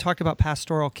you've already talked about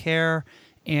pastoral care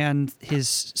and his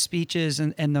speeches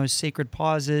and those sacred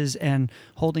pauses and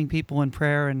holding people in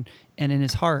prayer and in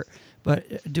his heart.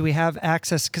 But do we have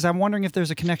access? Because I'm wondering if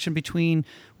there's a connection between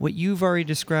what you've already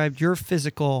described, your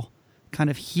physical kind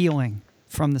of healing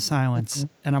from the silence,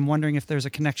 mm-hmm. and I'm wondering if there's a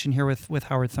connection here with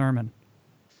Howard Thurman.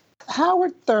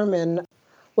 Howard Thurman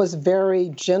was very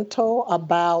gentle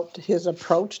about his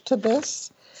approach to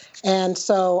this. And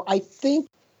so I think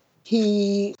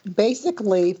he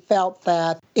basically felt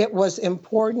that it was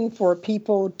important for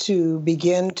people to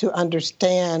begin to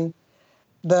understand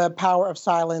the power of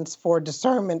silence for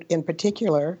discernment in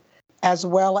particular, as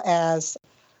well as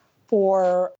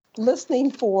for listening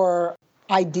for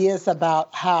ideas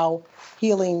about how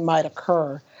healing might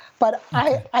occur. But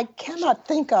okay. I cannot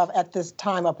think of at this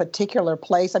time a particular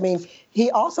place. I mean,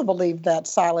 he also believed that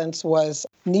silence was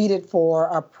needed for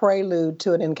a prelude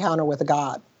to an encounter with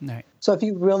God. Right. So if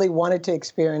you really wanted to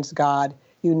experience God,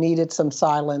 you needed some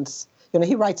silence.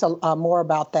 He writes more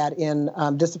about that in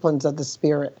Disciplines of the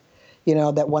Spirit.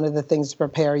 That one of the things to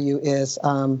prepare you is,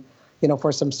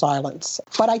 for some silence.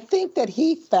 But I think that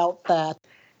he felt that,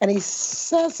 and he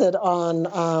says it on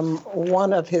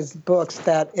one of his books,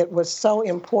 that it was so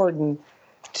important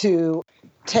to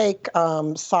take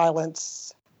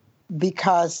silence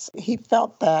because he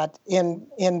felt that in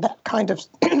that kind of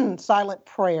silent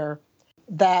prayer,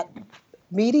 that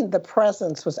meeting the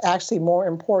presence was actually more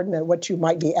important than what you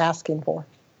might be asking for.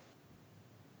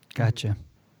 Gotcha.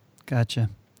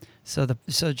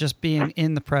 So just being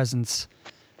in the presence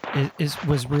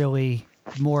was really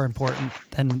more important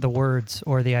than the words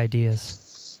or the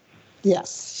ideas.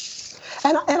 Yes.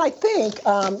 And I think,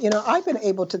 I've been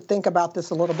able to think about this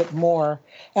a little bit more.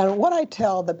 And what I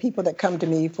tell the people that come to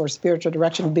me for spiritual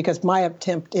direction, because my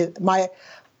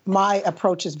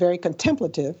approach is very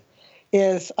contemplative,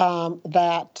 is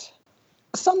that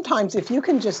sometimes if you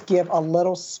can just give a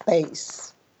little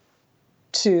space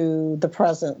to the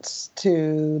presence,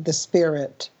 to the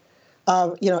spirit,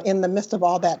 in the midst of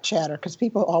all that chatter, because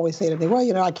people always say to me, well,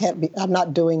 I'm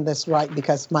not doing this right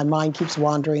because my mind keeps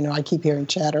wandering or I keep hearing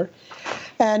chatter.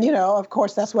 And, of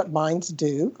course, that's what minds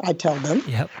do, I tell them.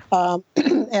 Yep.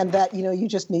 And that, you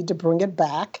just need to bring it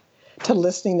back to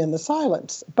listening in the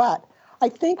silence. But I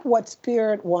think what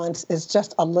spirit wants is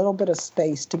just a little bit of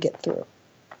space to get through.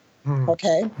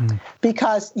 Okay?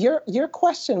 Because your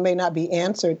question may not be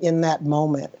answered in that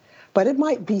moment, but it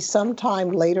might be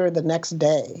sometime later the next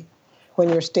day when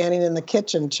you're standing in the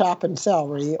kitchen chopping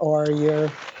celery, or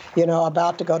you're,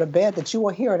 about to go to bed, that you will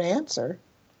hear an answer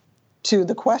to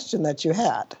the question that you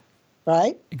had,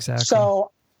 right? Exactly. So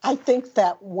I think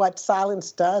that what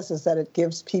silence does is that it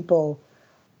gives people,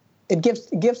 it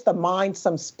gives the mind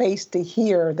some space to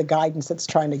hear the guidance it's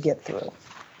trying to get through.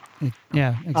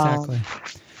 Yeah, exactly.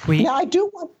 Now, I do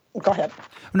want... Go ahead.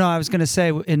 No, I was going to say,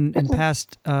 in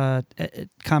past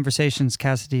conversations,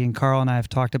 Cassidy and Carl and I have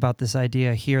talked about this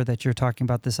idea here that you're talking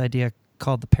about, this idea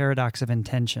called the paradox of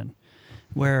intention,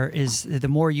 where is the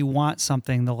more you want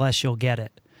something, the less you'll get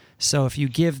it. So if you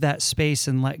give that space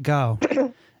and let go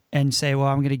and say, well,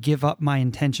 I'm going to give up my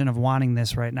intention of wanting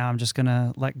this right now, I'm just going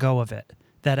to let go of it.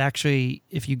 That actually,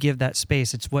 if you give that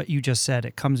space, it's what you just said,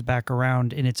 it comes back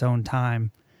around in its own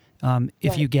time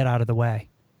if you get out of the way.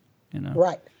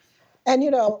 Right. And,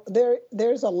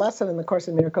 there's a lesson in the Course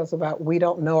in Miracles about we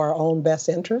don't know our own best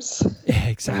interests. Yeah,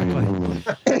 exactly.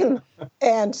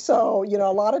 And so,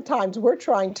 a lot of times we're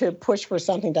trying to push for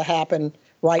something to happen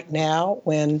right now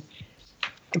when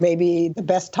maybe the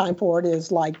best time for it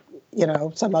is like,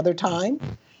 some other time.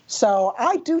 So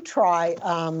I do try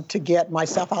to get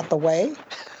myself out the way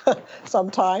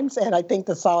sometimes, and I think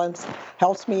the silence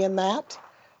helps me in that.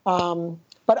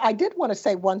 But I did want to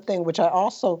say one thing, which I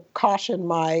also caution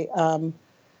the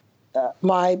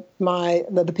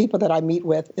people that I meet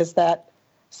with, is that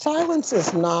silence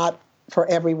is not for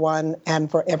everyone and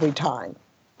for every time.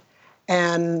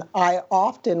 And I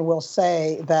often will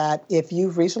say that if you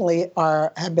recently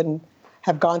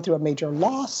have gone through a major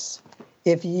loss,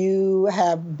 if you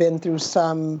have been through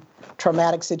some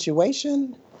traumatic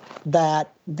situation,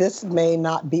 that this may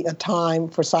not be a time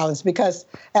for silence. Because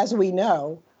as we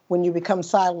know, when you become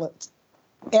silent,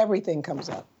 everything comes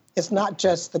up. It's not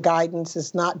just the guidance,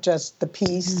 it's not just the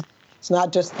peace, it's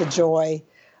not just the joy,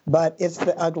 but it's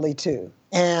the ugly too.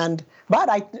 But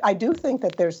I do think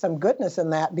that there's some goodness in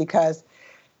that, because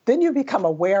then you become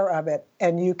aware of it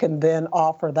and you can then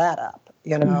offer that up,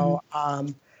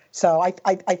 So I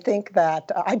think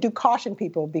that I do caution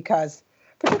people, because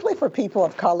particularly for people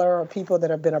of color or people that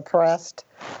have been oppressed,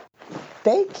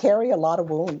 they carry a lot of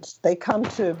wounds. They come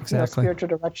to spiritual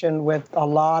direction with a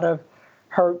lot of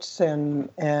hurts and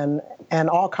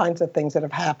all kinds of things that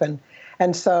have happened.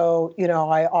 And so,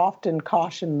 I often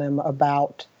caution them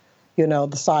about,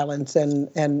 the silence and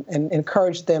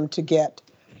encourage them to get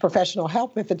professional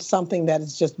help if it's something that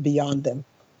is just beyond them.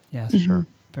 Yes, sure.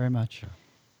 Very much.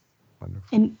 Wonderful.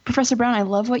 And Professor Brown, I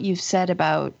love what you've said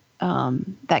about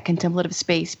that contemplative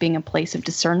space being a place of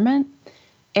discernment.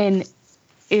 And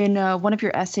in one of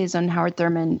your essays on Howard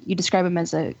Thurman, you describe him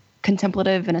as a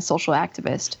contemplative and a social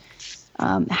activist.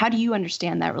 How do you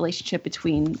understand that relationship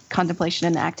between contemplation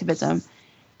and activism?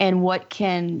 And what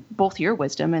can both your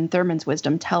wisdom and Thurman's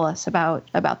wisdom tell us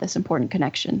about this important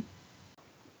connection?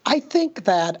 I think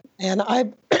that, and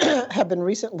I have been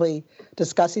recently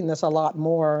discussing this a lot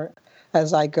more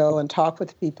as I go and talk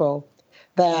with people,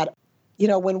 that,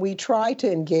 when we try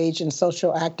to engage in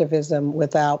social activism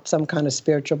without some kind of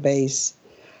spiritual base,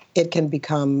 it can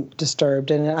become disturbed.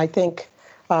 And I think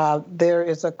there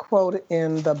is a quote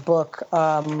in the book,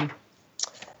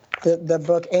 the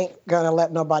book Ain't Gonna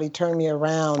Let Nobody Turn Me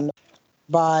Around,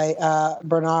 by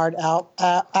Bernard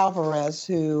Alvarez,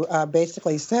 who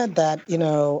basically said that,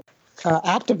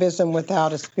 activism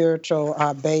without a spiritual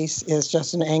base is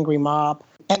just an angry mob.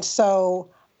 And so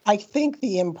I think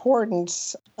the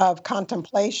importance of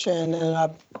contemplation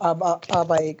and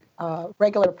of a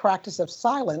regular practice of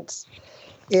silence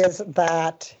is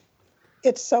that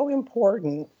it's so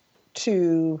important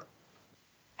to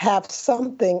have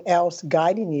something else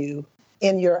guiding you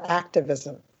in your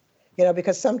activism,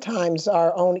 because sometimes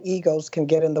our own egos can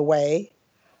get in the way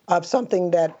of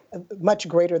something that much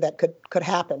greater that could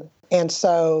happen. And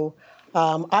so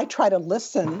I try to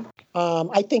listen.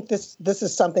 I think this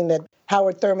is something that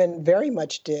Howard Thurman very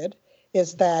much did,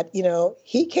 is that,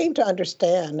 he came to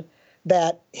understand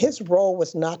that his role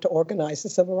was not to organize the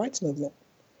civil rights movement.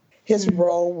 His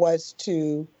role was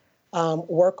to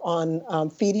work on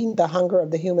feeding the hunger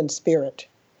of the human spirit.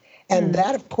 And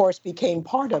that, of course, became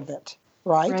part of it,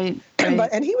 right?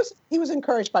 And he was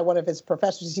encouraged by one of his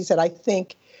professors. He said, I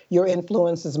think your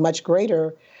influence is much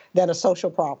greater than a social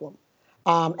problem.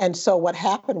 And so what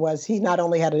happened was he not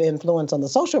only had an influence on the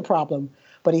social problem,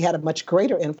 but he had a much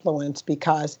greater influence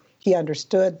because he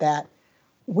understood that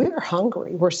we're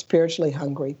hungry. We're spiritually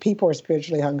hungry. People are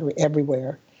spiritually hungry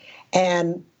everywhere.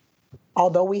 And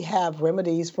although we have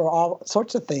remedies for all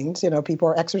sorts of things, people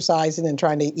are exercising and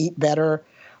trying to eat better,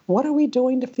 what are we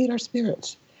doing to feed our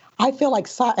spirits? I feel like,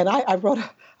 and I wrote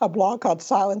a blog called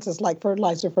Silence is Like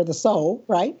Fertilizer for the Soul,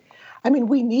 right? I mean,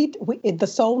 the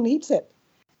soul needs it.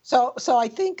 So I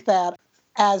think that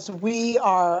as we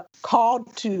are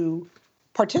called to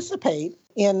participate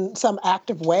in some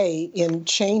active way in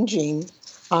changing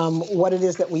what it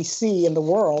is that we see in the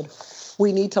world,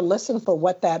 we need to listen for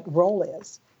what that role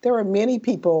is. There are many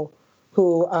people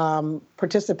who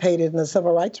participated in the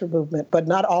civil rights movement, but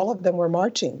not all of them were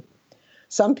marching.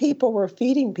 Some people were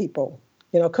feeding people,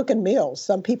 cooking meals.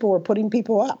 Some people were putting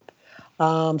people up.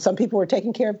 Some people were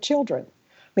taking care of children.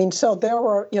 I mean, so there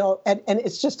were, and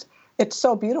it's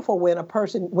so beautiful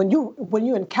when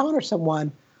you encounter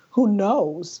someone who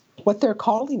knows what their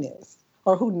calling is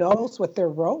or who knows what their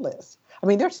role is. I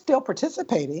mean, they're still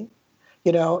participating,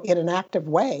 in an active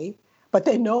way, but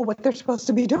they know what they're supposed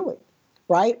to be doing,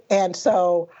 right? And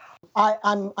so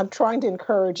I'm trying to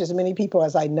encourage as many people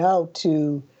as I know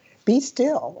to be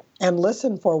still and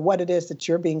listen for what it is that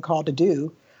you're being called to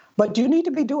do. But you need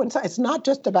to be doing something. It's not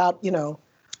just about,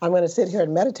 I'm going to sit here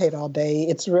and meditate all day.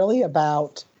 It's really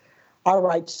about, all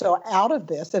right, so out of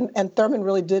this, and Thurman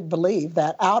really did believe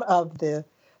that out of the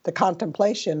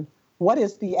contemplation, what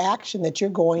is the action that you're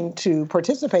going to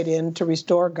participate in to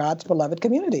restore God's beloved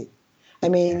community? I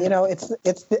mean,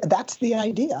 that's the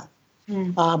idea.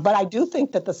 But I do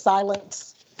think that the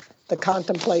silence, the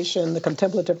contemplation, the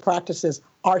contemplative practices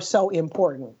are so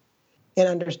important in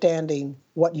understanding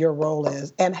what your role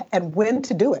is and when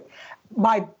to do it.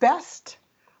 My best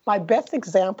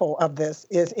example of this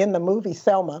is in the movie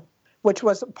Selma, which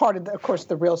was part of course,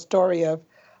 the real story of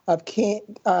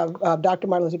Dr.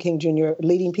 Martin Luther King Jr.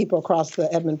 leading people across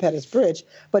the Edmund Pettus Bridge.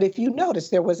 But if you notice,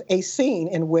 there was a scene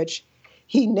in which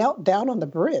he knelt down on the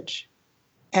bridge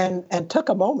and took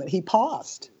a moment. He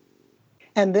paused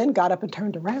and then got up and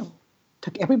turned around,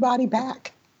 took everybody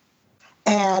back.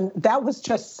 And that was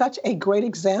just such a great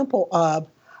example of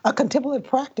a contemplative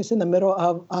practice in the middle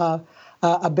of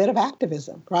a bit of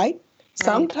activism, right?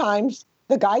 Sometimes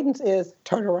the guidance is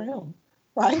turn around,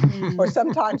 right? Or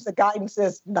sometimes the guidance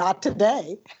is not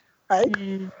today, right?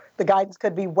 The guidance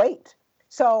could be wait.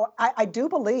 So I do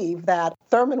believe that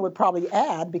Thurman would probably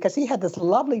add, because he had this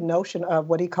lovely notion of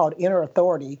what he called inner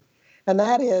authority, and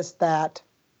that is that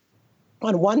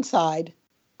on one side,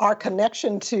 our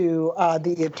connection to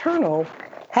the eternal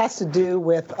has to do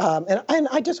with, and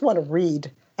I just want to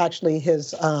read actually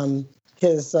his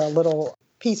little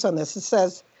piece on this. It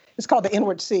says, it's called the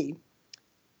inward sea.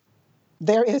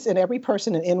 There is in every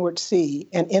person an inward sea,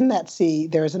 and in that sea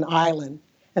there is an island,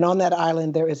 and on that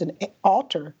island there is an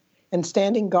altar, and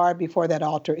standing guard before that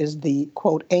altar is the,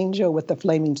 quote, angel with the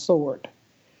flaming sword,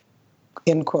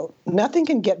 end quote. Nothing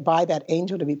can get by that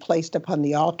angel to be placed upon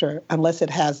the altar unless it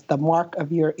has the mark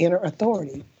of your inner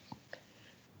authority.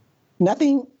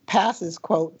 Nothing passes,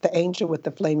 quote, the angel with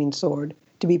the flaming sword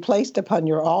to be placed upon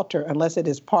your altar unless it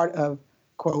is part of,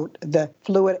 quote, the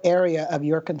fluid area of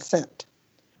your consent.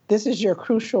 This is your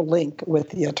crucial link with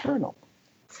the eternal.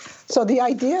 So the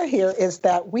idea here is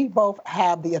that we both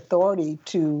have the authority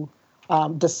to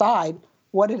decide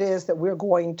what it is that we're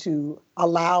going to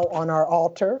allow on our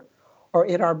altar or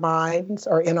in our minds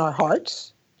or in our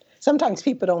hearts. Sometimes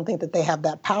people don't think that they have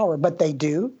that power, but they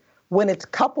do when it's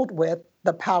coupled with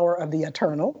the power of the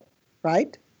eternal,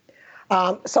 right?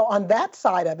 So on that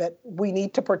side of it, we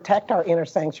need to protect our inner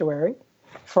sanctuary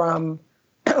from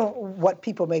what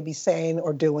people may be saying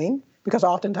or doing, because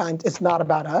oftentimes it's not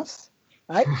about us,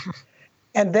 right?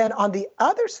 And then on the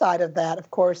other side of that,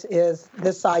 of course, is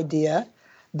this idea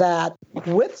that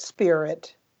with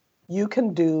spirit, you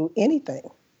can do anything,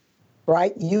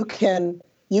 right? You can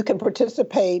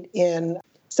participate in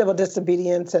civil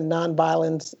disobedience and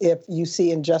nonviolence if you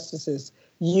see injustices.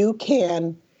 You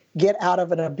can get out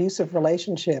of an abusive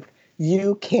relationship.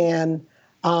 You can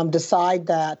decide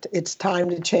that it's time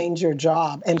to change your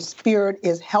job, and spirit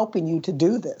is helping you to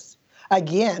do this.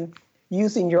 Again,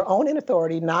 using your own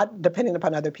authority, not depending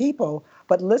upon other people,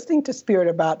 but listening to spirit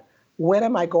about when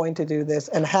am I going to do this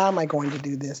and how am I going to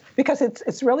do this? Because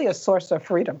it's really a source of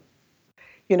freedom.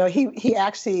 You know, he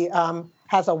actually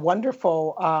has a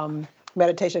wonderful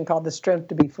meditation called The Strength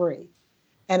to Be Free.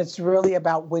 And it's really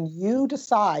about when you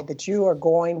decide that you are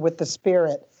going with the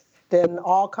spirit, then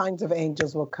all kinds of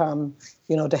angels will come,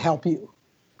 to help you.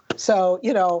 So,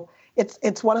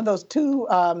 it's one of those two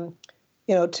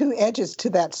edges to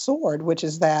that sword, which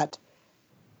is that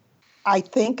I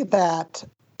think that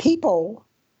people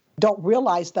don't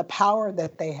realize the power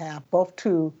that they have, both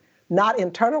to not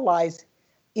internalize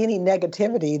any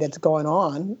negativity that's going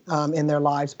on in their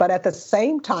lives, but at the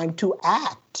same time to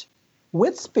act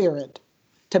with spirit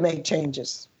to make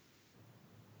changes.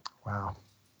 Wow.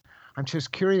 I'm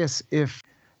just curious if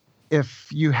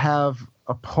you have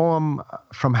a poem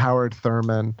from Howard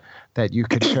Thurman that you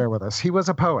could share with us. He was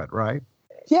a poet, right?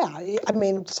 Yeah, I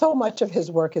mean, so much of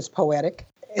his work is poetic.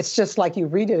 It's just like you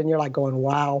read it and you're like going,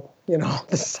 wow.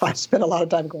 I spent a lot of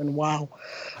time going, wow.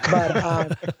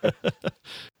 But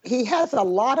he has a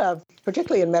lot of,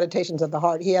 particularly in Meditations of the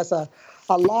Heart, he has a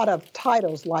lot of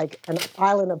titles like An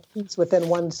Island of Peace Within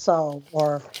One's Soul,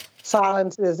 or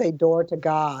Silence is a Door to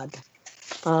God,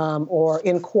 or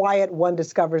In Quiet One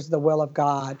Discovers the Will of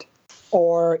God,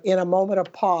 or In a Moment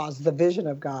of Pause, The Vision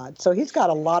of God. So he's got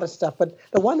a lot of stuff, but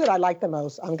the one that I like the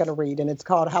most, I'm going to read, and it's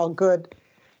called How Good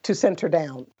to Center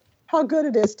Down. How good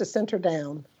it is to center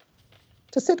down,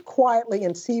 to sit quietly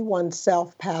and see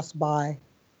oneself pass by.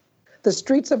 The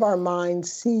streets of our minds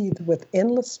seethe with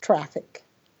endless traffic.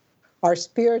 Our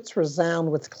spirits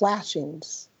resound with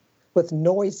clashings, with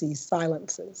noisy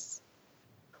silences,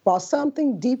 while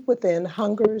something deep within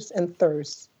hungers and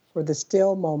thirsts for the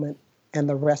still moment and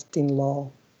the resting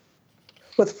lull.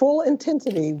 With full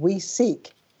intensity, we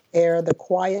seek ere the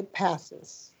quiet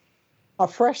passes, a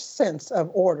fresh sense of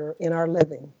order in our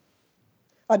living,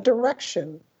 a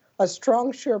direction, a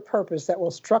strong, sure purpose that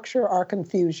will structure our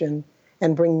confusion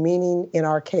and bring meaning in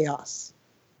our chaos.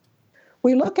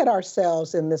 We look at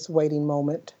ourselves in this waiting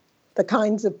moment, the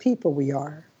kinds of people we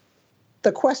are.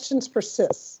 The questions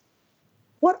persist.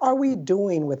 What are we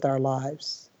doing with our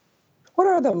lives? What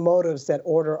are the motives that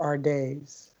order our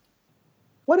days?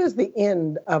 What is the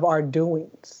end of our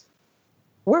doings?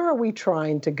 Where are we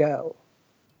trying to go?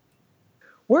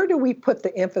 Where do we put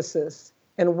the emphasis,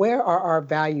 and where are our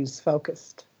values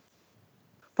focused?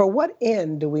 For what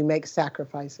end do we make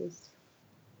sacrifices?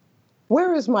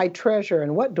 Where is my treasure,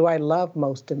 and what do I love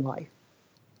most in life?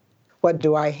 What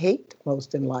do I hate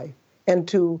most in life? And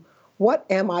to what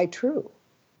am I true?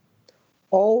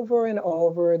 Over and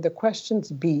over, the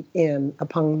questions beat in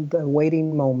upon the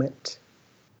waiting moment.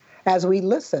 As we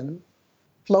listen,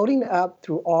 floating up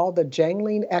through all the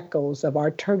jangling echoes of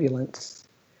our turbulence,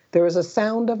 there is a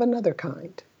sound of another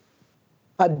kind,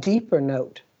 a deeper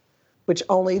note, which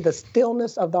only the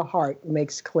stillness of the heart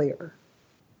makes clear.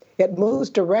 It moves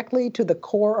directly to the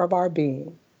core of our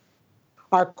being.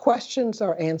 Our questions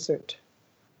are answered,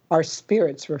 our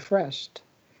spirits refreshed,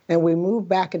 and we move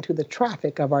back into the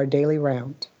traffic of our daily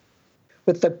round.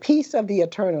 With the peace of the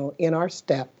eternal in our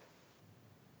step,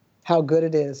 how good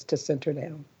it is to center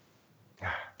down.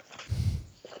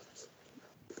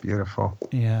 Beautiful.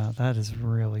 Yeah, that is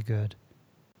really good.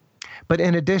 But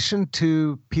in addition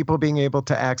to people being able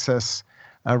to access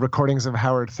recordings of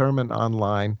Howard Thurman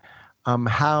online,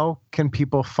 how can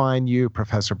people find you,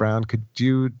 Professor Brown? Could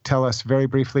you tell us very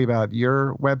briefly about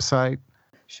your website?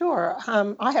 Sure.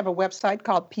 I have a website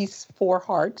called Peace for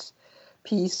Hearts,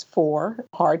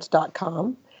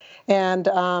 peaceforhearts.com. And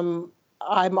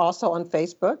I'm also on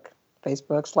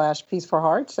Facebook/Peace for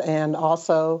Hearts, and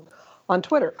also on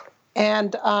Twitter.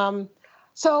 And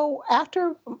so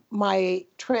after my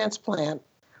transplant,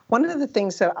 one of the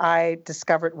things that I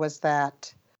discovered was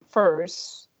that,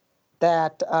 first,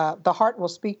 that the heart will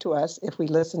speak to us if we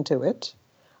listen to it.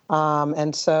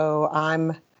 And so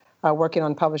I'm working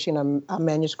on publishing a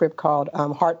manuscript called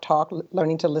Heart Talk,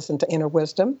 Learning to Listen to Inner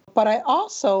Wisdom. But I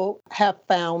also have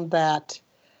found that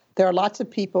there are lots of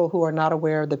people who are not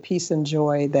aware of the peace and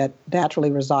joy that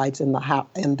naturally resides in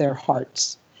their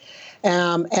hearts.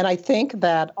 And I think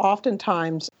that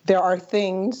oftentimes there are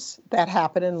things that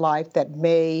happen in life that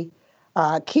may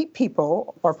keep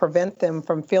people or prevent them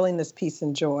from feeling this peace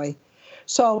and joy.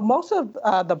 So most of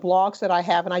the blogs that I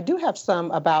have, and I do have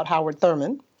some about Howard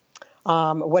Thurman,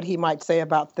 what he might say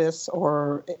about this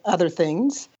or other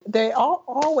things, they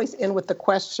always end with the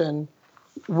question,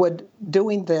 would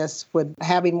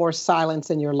having more silence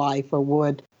in your life, or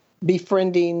would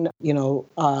befriending,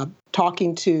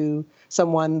 talking to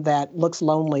someone that looks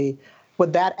lonely,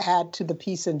 would that add to the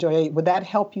peace and joy? Would that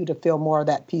help you to feel more of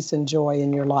that peace and joy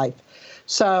in your life?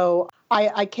 So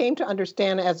I came to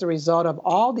understand, as a result of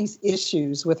all these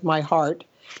issues with my heart,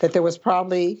 that there was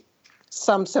probably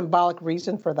some symbolic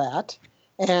reason for that,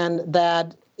 and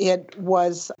that it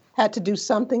had to do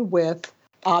something with,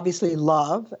 obviously,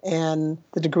 love and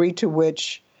the degree to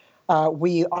which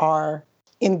we are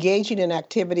engaging in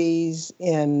activities,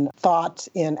 in thoughts,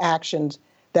 in actions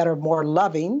that are more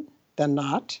loving than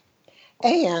not.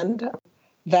 And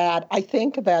that I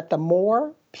think that the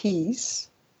more peace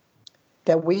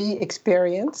that we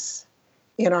experience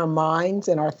in our minds,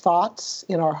 in our thoughts,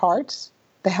 in our hearts,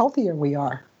 the healthier we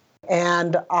are.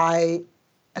 And I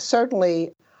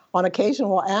certainly, on occasion,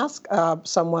 will ask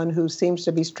someone who seems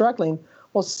to be struggling,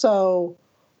 well, so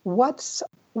what's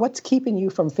keeping you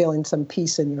from feeling some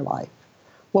peace in your life?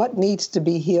 What needs to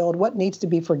be healed? What needs to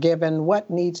be forgiven? What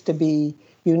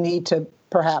you need to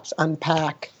perhaps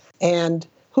unpack? And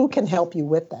who can help you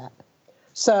with that?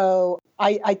 So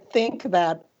I think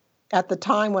that at the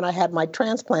time when I had my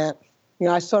transplant,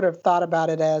 I sort of thought about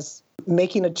it as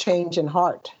making a change in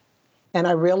heart. And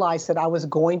I realized that I was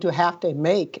going to have to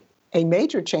make a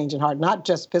major change in heart, not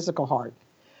just physical heart,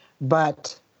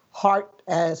 but heart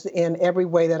as in every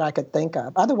way that I could think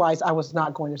of. Otherwise, I was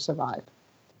not going to survive.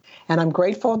 And I'm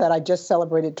grateful that I just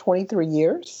celebrated 23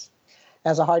 years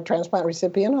as a heart transplant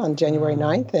recipient on January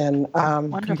 9th. And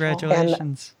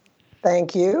congratulations.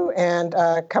 Thank you. And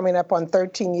coming up on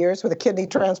 13 years with a kidney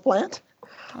transplant.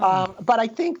 But I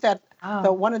think that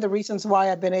one of the reasons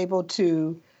why I've been able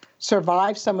to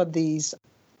survive some of these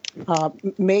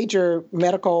major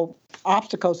medical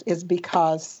obstacles is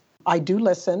because I do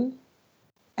listen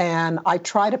and I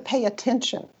try to pay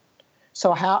attention.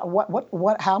 So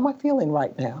how am I feeling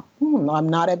right now? I'm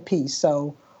not at peace.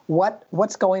 So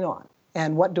what's going on?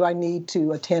 And what do I need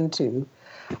to attend to?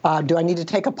 Do I need to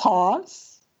take a pause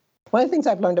One of the things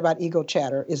I've learned about ego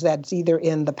chatter is that it's either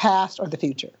in the past or the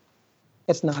future.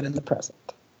 It's not in the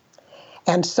present.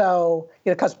 And so,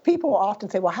 because people often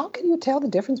say, well, how can you tell the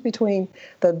difference between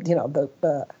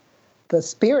the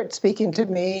spirit speaking to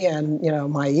me and,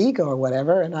 my ego or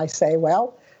whatever? And I say,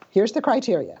 well, here's the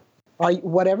criteria.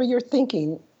 Whatever you're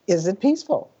thinking, is it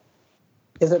peaceful?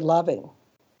 Is it loving?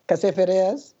 Because if it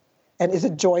is, and is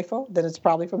it joyful, then it's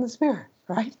probably from the spirit,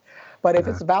 right? But if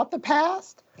it's about the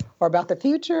past or about the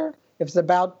future, if it's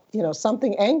about,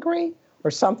 something angry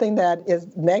or something that is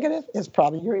negative, it's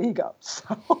probably your ego.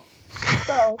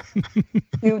 So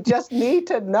you just need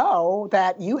to know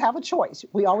that you have a choice.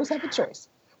 We always have a choice.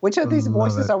 Which of these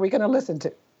voices are we going to listen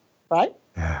to, right?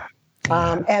 Yeah.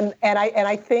 And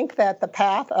I think that the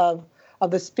path of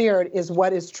the spirit is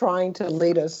what is trying to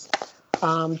lead us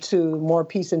to more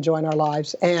peace and joy in our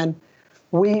lives. And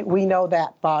we know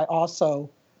that by also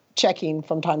checking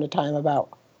from time to time about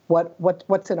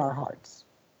what's in our hearts.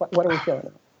 What are we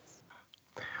feeling?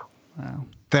 Wow.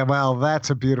 Well, that's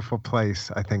a beautiful place,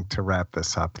 I think, to wrap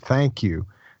this up. Thank you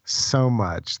so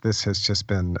much. This has just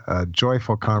been a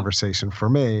joyful conversation for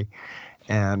me.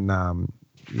 And, I've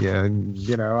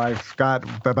got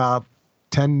about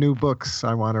 10 new books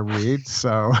I want to read,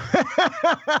 so.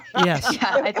 Yes.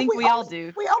 Yeah, I think we all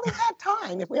do. We only had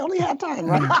time. If we only had time,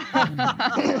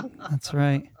 right? That's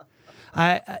right.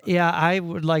 I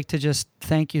would like to just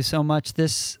thank you so much.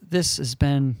 This has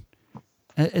been,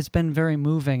 it's been very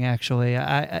moving, actually.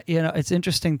 It's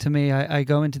interesting to me. I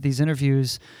go into these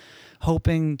interviews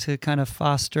hoping to kind of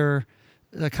foster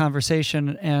the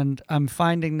conversation, and I'm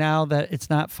finding now that it's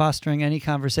not fostering any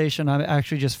conversation. I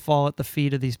actually just fall at the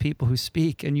feet of these people who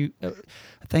speak. And you,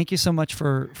 thank you so much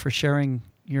for sharing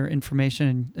your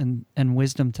information and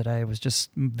wisdom today. It was just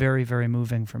very, very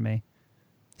moving for me.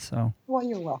 So. Well,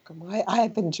 you're welcome. I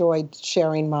have enjoyed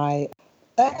sharing my,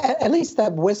 at least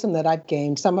that wisdom that I've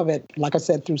gained, some of it, like I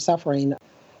said, through suffering,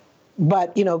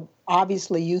 but,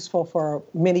 obviously useful for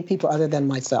many people other than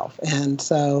myself. And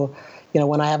so,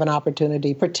 when I have an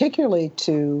opportunity, particularly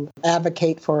to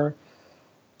advocate for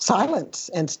silence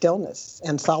and stillness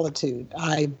and solitude,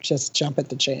 I just jump at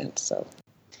the chance. So.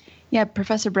 Yeah,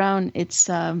 Professor Brown, it's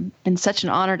been such an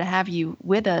honor to have you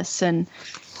with us. And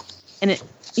it,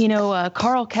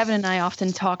 Carl, Kevin, and I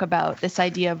often talk about this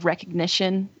idea of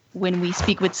recognition when we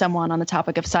speak with someone on the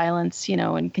topic of silence,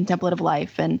 and contemplative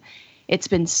life. And it's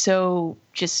been so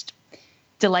just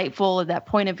delightful at that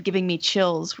point of giving me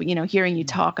chills, hearing you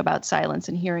talk about silence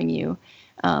and hearing you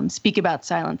speak about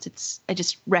silence. I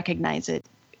just recognize it.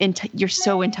 You're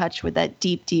so in touch with that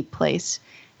deep, deep place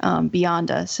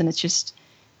beyond us. And it's just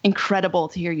incredible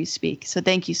to hear you speak. So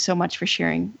thank you so much for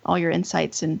sharing all your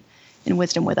insights and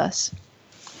wisdom with us.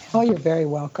 Oh, you're very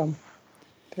welcome.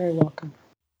 Very welcome.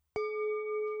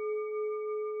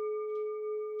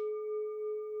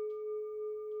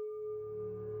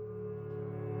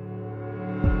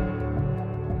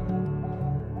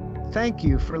 Thank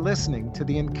you for listening to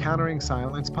the Encountering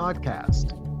Silence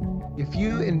podcast. If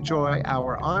you enjoy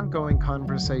our ongoing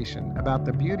conversation about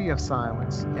the beauty of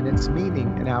silence and its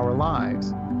meaning in our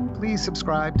lives, please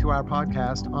subscribe to our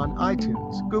podcast on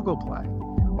iTunes, Google Play,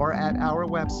 or at our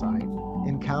website,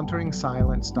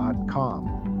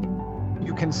 encounteringsilence.com.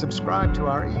 You can subscribe to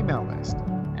our email list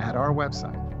at our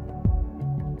website.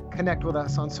 Connect with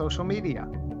us on social media,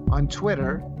 on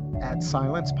Twitter at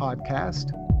Silence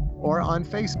Podcast, or on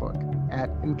Facebook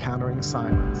at Encountering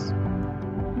Silence.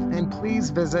 And please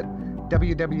visit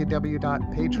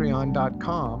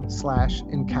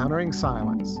www.patreon.com/Encountering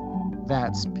Silence.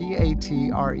 That's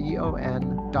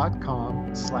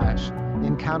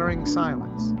patreon.com/Encountering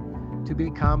Silence to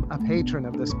become a patron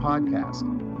of this podcast.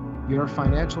 Your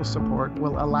financial support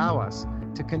will allow us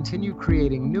to continue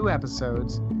creating new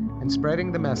episodes and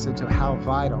spreading the message of how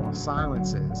vital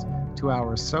silence is to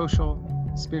our social,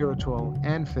 spiritual,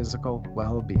 and physical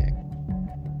well-being.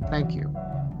 Thank you.